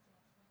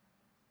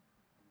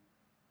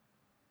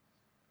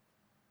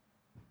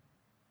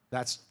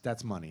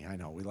 That's money. I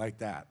know. We like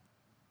that.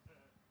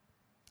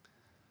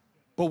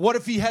 But what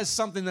if he has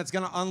something that's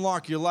going to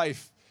unlock your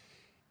life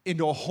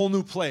into a whole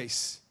new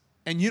place,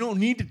 and you don't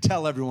need to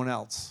tell everyone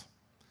else?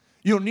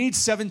 You don't need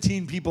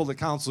 17 people to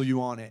counsel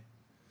you on it.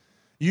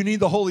 You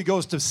need the Holy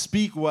Ghost to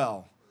speak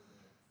well.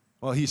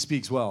 Well, he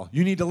speaks well.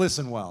 You need to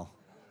listen well,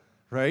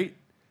 right?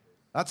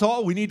 That's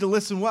all. We need to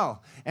listen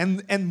well.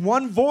 And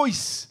one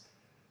voice.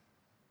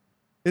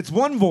 It's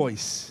one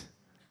voice.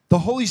 The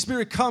Holy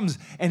Spirit comes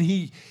and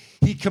he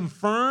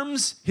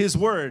confirms his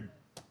word.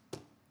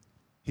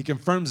 He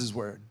confirms his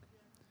word.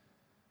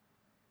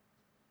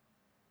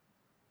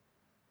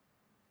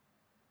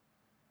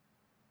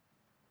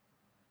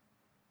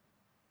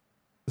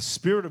 The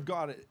Spirit of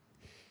God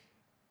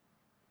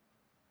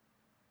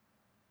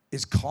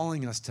is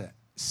calling us to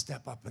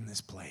step up in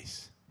this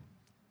place.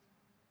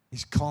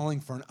 He's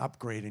calling for an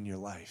upgrade in your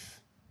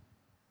life.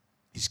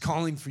 He's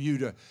calling for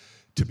you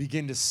to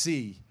begin to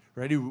see.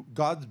 Right?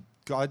 God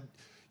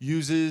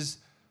uses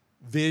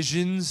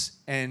visions,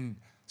 and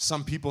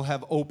some people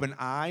have open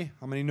eye.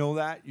 How many know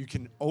that? You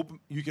can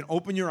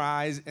open your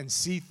eyes and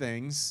see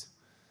things.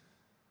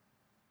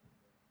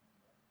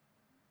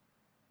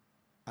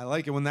 I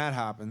like it when that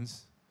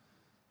happens.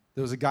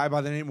 There was a guy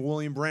by the name of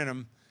William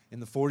Branham in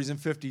the 40s and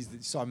 50s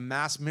that saw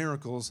mass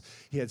miracles.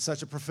 He had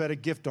such a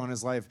prophetic gift on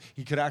his life.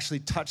 He could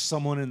actually touch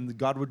someone, and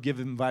God would give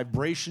him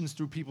vibrations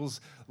through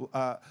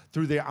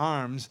through their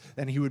arms,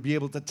 and he would be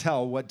able to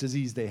tell what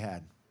disease they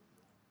had.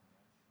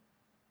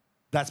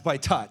 That's by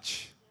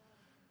touch.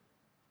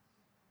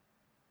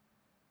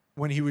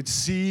 When he would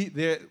see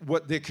their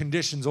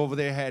conditions over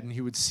their head, and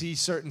he would see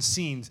certain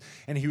scenes,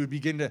 and he would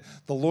the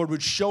Lord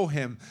would show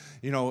him,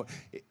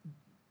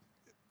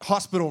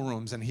 hospital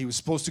rooms, and he was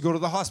supposed to go to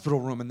the hospital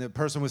room, and the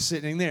person was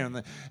sitting there,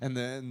 and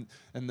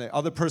the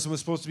other person was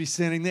supposed to be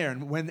standing there,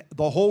 and when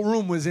the whole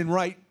room was in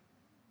right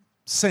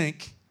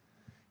sync,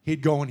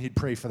 he'd go and he'd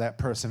pray for that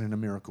person, and a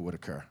miracle would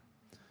occur.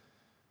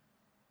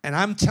 And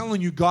I'm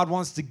telling you, God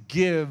wants to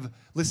give.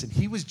 Listen,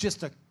 he was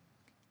just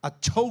a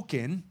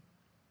token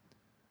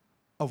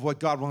of what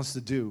God wants to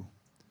do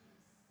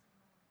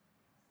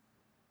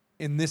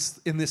in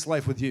this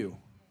life with you.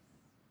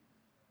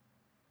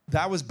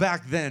 That was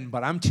back then,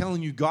 but I'm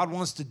telling you, God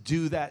wants to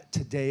do that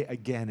today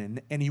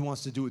again, and he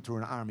wants to do it through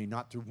an army,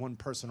 not through one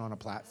person on a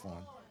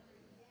platform.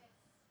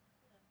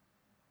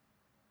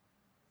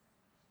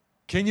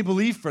 Can you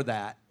believe for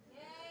that?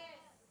 Yes.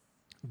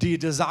 Do you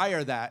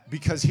desire that?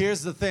 Because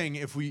here's the thing,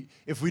 if we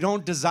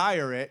don't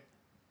desire it,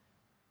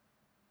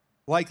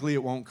 likely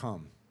it won't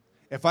come.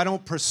 If I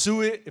don't pursue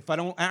it, if I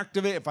don't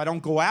activate, if I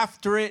don't go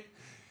after it,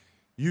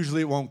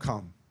 usually it won't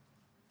come.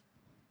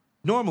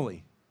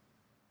 Normally.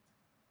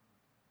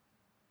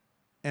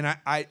 And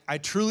I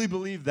truly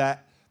believe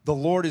that the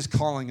Lord is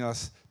calling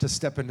us to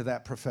step into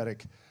that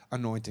prophetic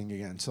anointing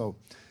again. So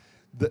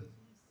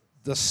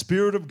the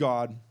Spirit of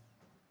God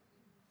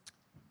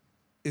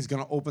is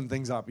going to open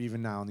things up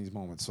even now in these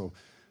moments. So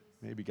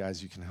maybe,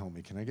 guys, you can help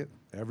me. Can I get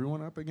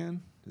everyone up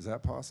again? Is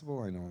that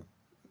possible? I know.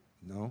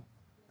 No?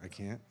 I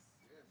can't?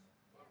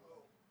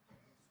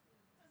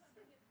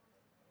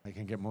 I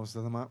can get most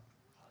of them up?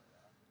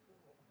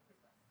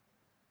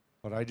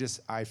 But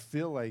I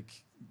feel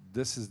like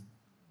this is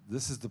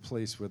the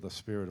place where the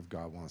Spirit of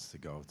God wants to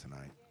go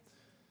tonight.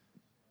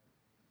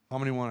 How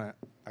many want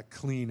a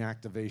clean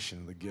activation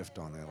of the gift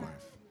on their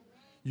life?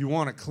 You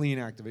want a clean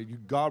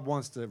activation. God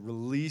wants to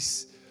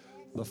release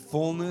the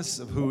fullness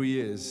of who he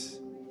is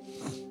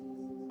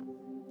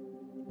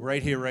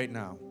right here, right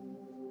now.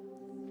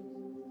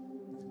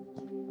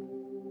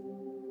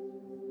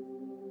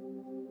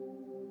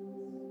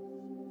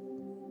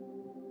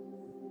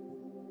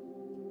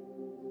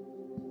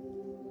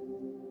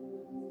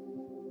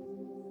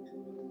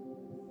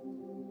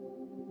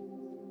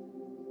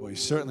 Well, you're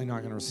certainly not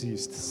going to receive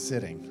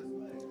sitting.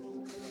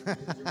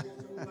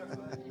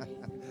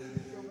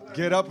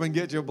 Get up and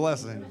get your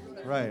blessing.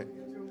 Right.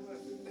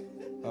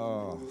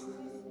 Oh.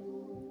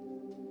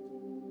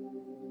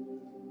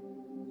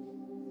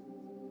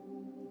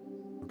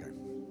 Okay.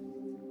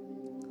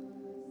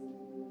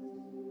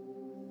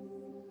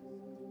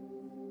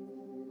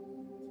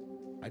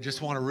 I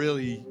just want to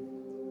really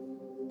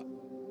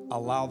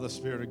allow the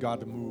Spirit of God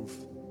to move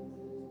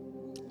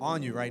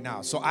on you right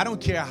now. So I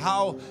don't care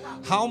how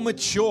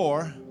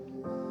mature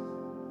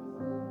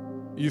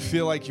you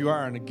feel like you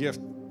are in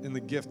the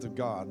gift of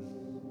God.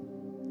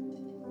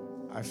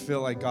 I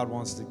feel like God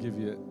wants to give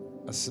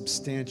you a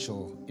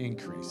substantial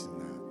increase in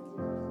that.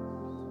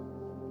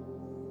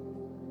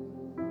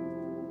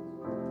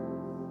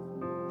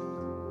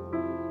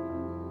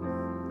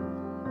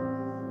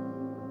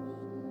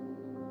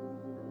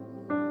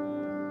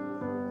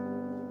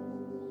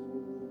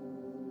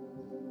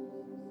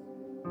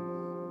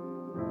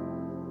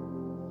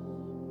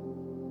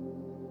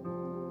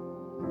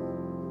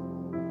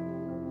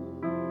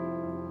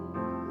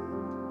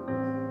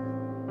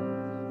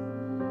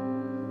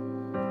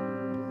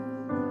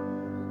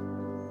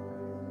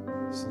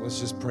 So let's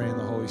just pray in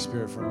the Holy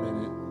Spirit for a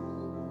minute.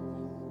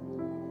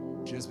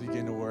 Just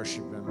begin to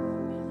worship him.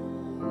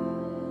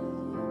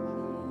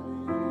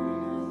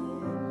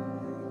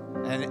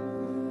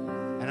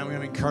 And I'm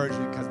going to encourage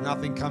you, because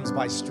nothing comes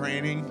by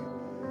straining.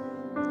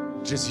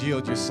 Just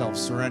yield yourself,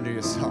 surrender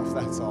yourself,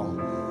 that's all.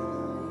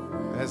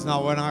 That's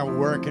not when I'm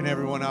working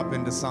everyone up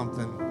into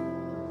something.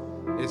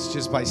 It's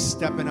just by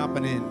stepping up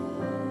and in.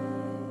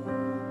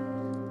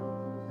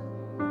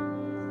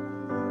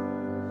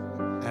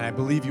 And I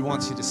believe he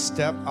wants you to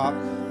step up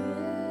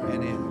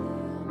and in.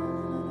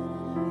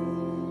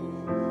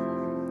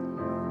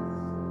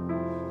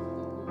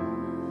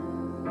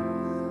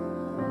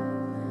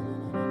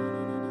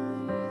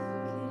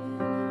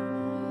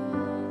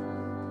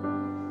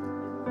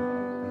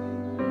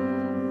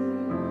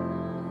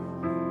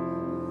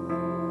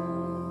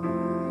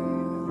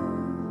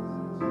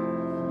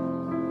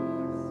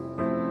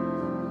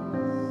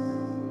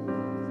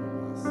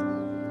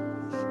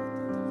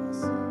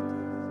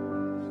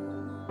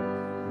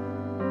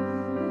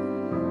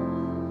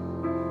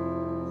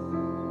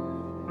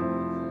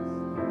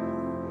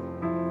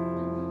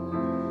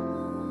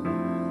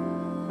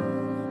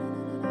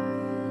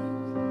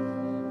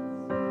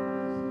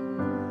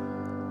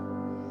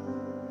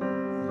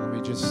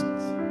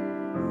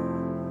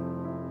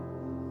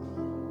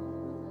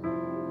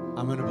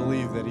 I'm going to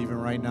believe that even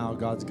right now,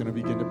 God's going to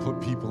begin to put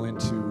people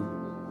into,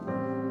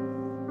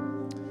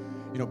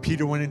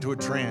 Peter went into a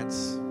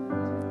trance.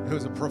 It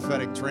was a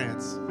prophetic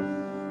trance.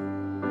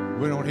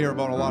 We don't hear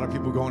about a lot of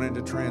people going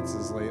into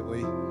trances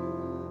lately.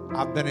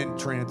 I've been in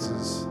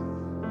trances.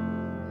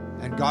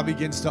 And God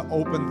begins to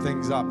open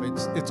things up.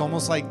 It's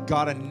almost like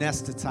God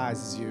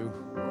anesthetizes you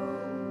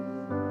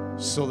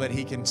so that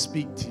he can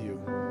speak to you.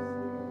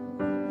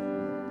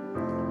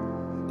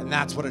 And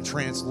that's what a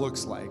trance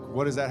looks like.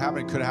 What does that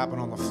happen? It could happen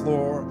on the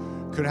floor.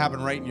 Could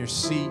happen right in your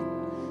seat.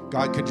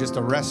 God could just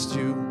arrest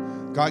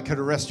you. God could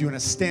arrest you in a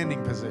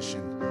standing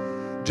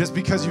position. Just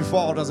because you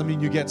fall doesn't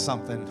mean you get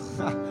something.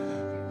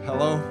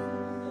 Hello?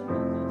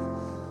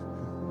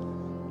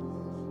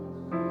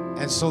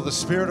 And so the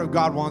Spirit of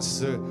God wants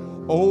to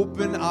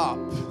open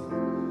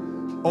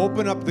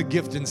up the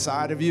gift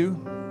inside of you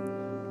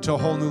to a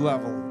whole new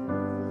level.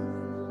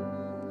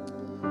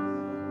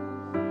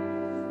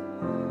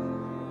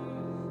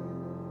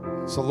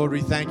 So Lord,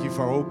 we thank you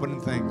for opening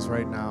things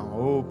right now.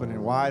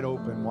 Open, wide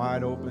open,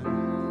 wide open.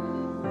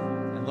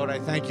 And Lord, I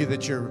thank you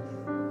that you're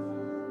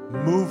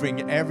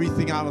moving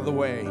everything out of the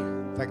way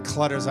that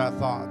clutters our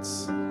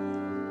thoughts.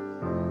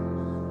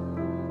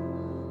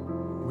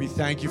 We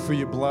thank you for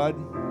your blood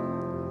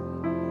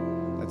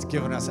that's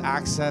given us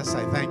access.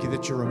 I thank you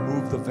that you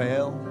remove the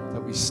veil,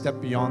 that we step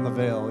beyond the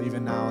veil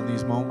even now in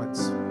these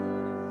moments.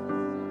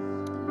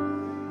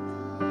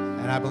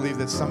 And I believe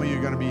that some of you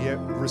are going to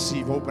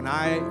receive open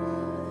eye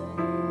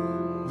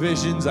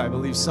visions. I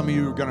believe some of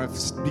you are going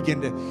to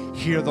begin to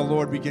hear the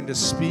Lord begin to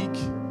speak.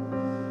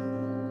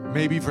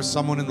 Maybe for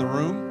someone in the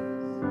room.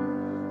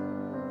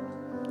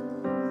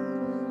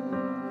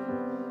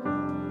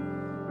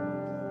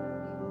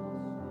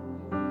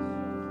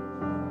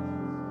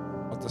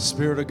 But the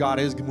Spirit of God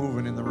is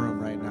moving in the room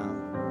right now.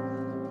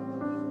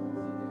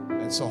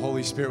 And so,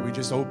 Holy Spirit, we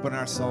just open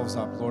ourselves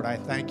up. Lord, I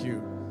thank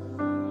you.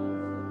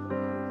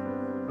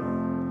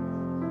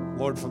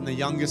 Lord, from the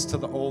youngest to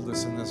the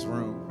oldest in this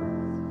room.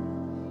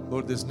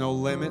 Lord, there's no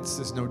limits.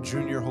 There's no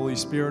junior Holy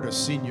Spirit or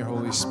senior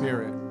Holy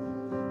Spirit.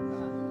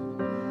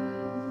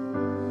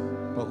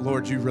 But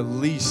Lord, you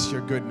release your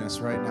goodness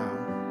right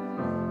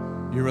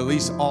now. You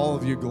release all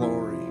of your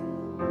glory.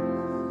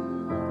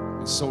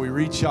 And so we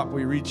reach up.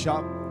 We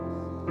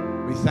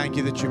thank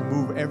you that you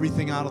move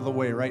everything out of the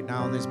way right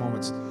now in these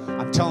moments.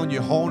 I'm telling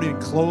you, hone in,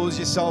 close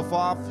yourself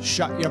off,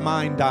 shut your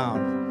mind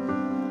down.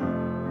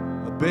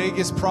 The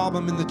biggest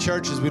problem in the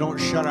church is we don't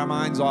shut our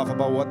minds off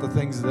about what the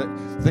things that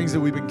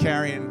we've been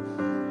carrying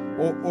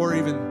or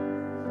even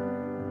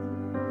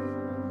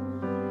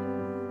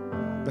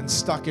been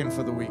stuck in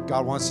for the week.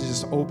 God wants to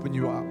just open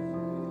you up.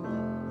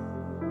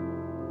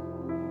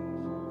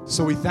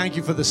 So we thank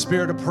you for the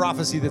spirit of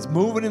prophecy that's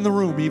moving in the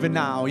room even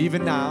now. And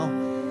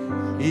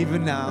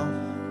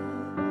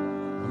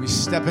we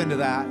step into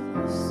that.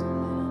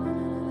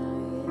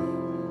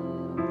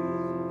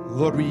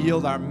 Lord, we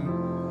yield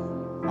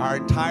our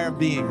entire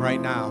being right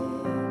now.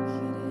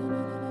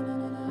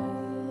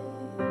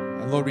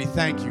 And Lord, we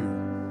thank you.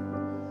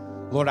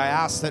 Lord, I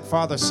ask that,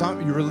 Father,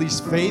 you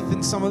release faith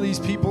in some of these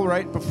people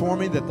right before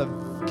me, that the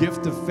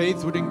gift of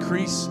faith would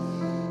increase,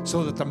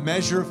 so that the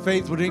measure of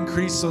faith would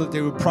increase, so that they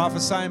would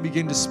prophesy and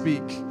begin to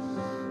speak.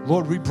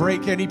 Lord, we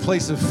break any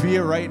place of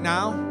fear right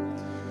now,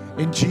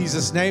 in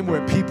Jesus' name,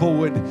 where people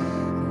would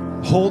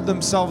hold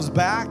themselves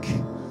back.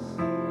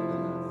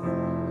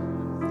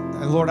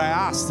 And Lord, I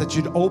ask that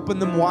you'd open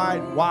them wide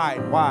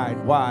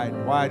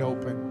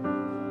open.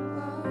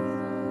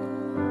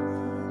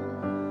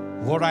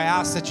 Lord, I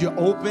ask that you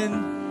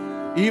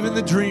open even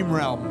the dream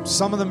realm.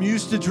 Some of them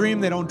used to dream.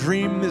 They don't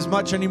dream as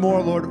much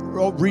anymore. Lord,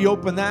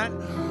 reopen that.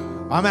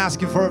 I'm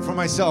asking for it for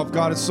myself.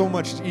 God, it's so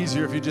much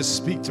easier if you just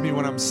speak to me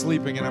when I'm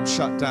sleeping and I'm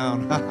shut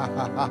down.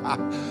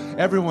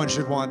 Everyone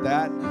should want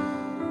that.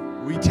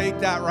 We take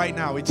that right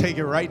now. We take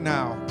it right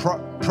now.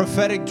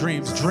 Prophetic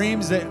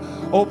dreams that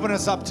open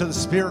us up to the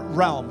spirit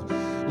realm.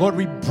 Lord,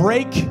 we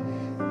break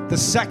the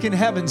second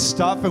heaven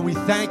stuff, and we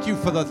thank you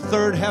for the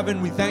third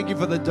heaven. We thank you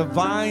for the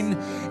divine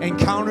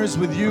encounters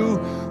with you.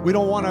 We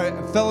don't want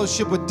to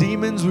fellowship with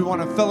demons. We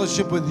want to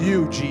fellowship with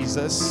you,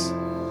 Jesus.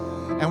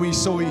 And we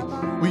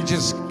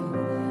just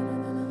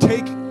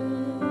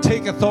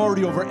take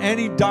authority over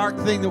any dark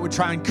thing that would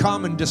try and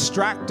come and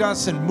distract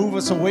us and move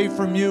us away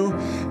from you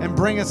and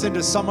bring us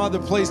into some other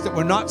place that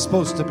we're not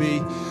supposed to be.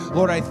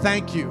 Lord, I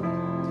thank you.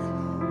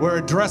 We're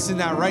addressing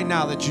that right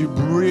now, that you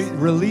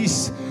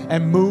release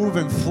and move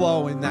and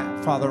flow in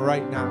that, Father,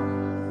 right now.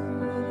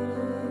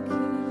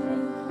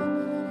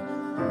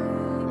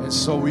 And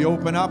so we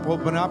open up.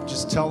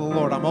 Just tell the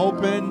Lord, I'm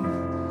open.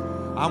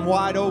 I'm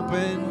wide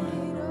open.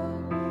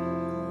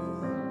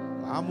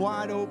 I'm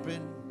wide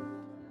open.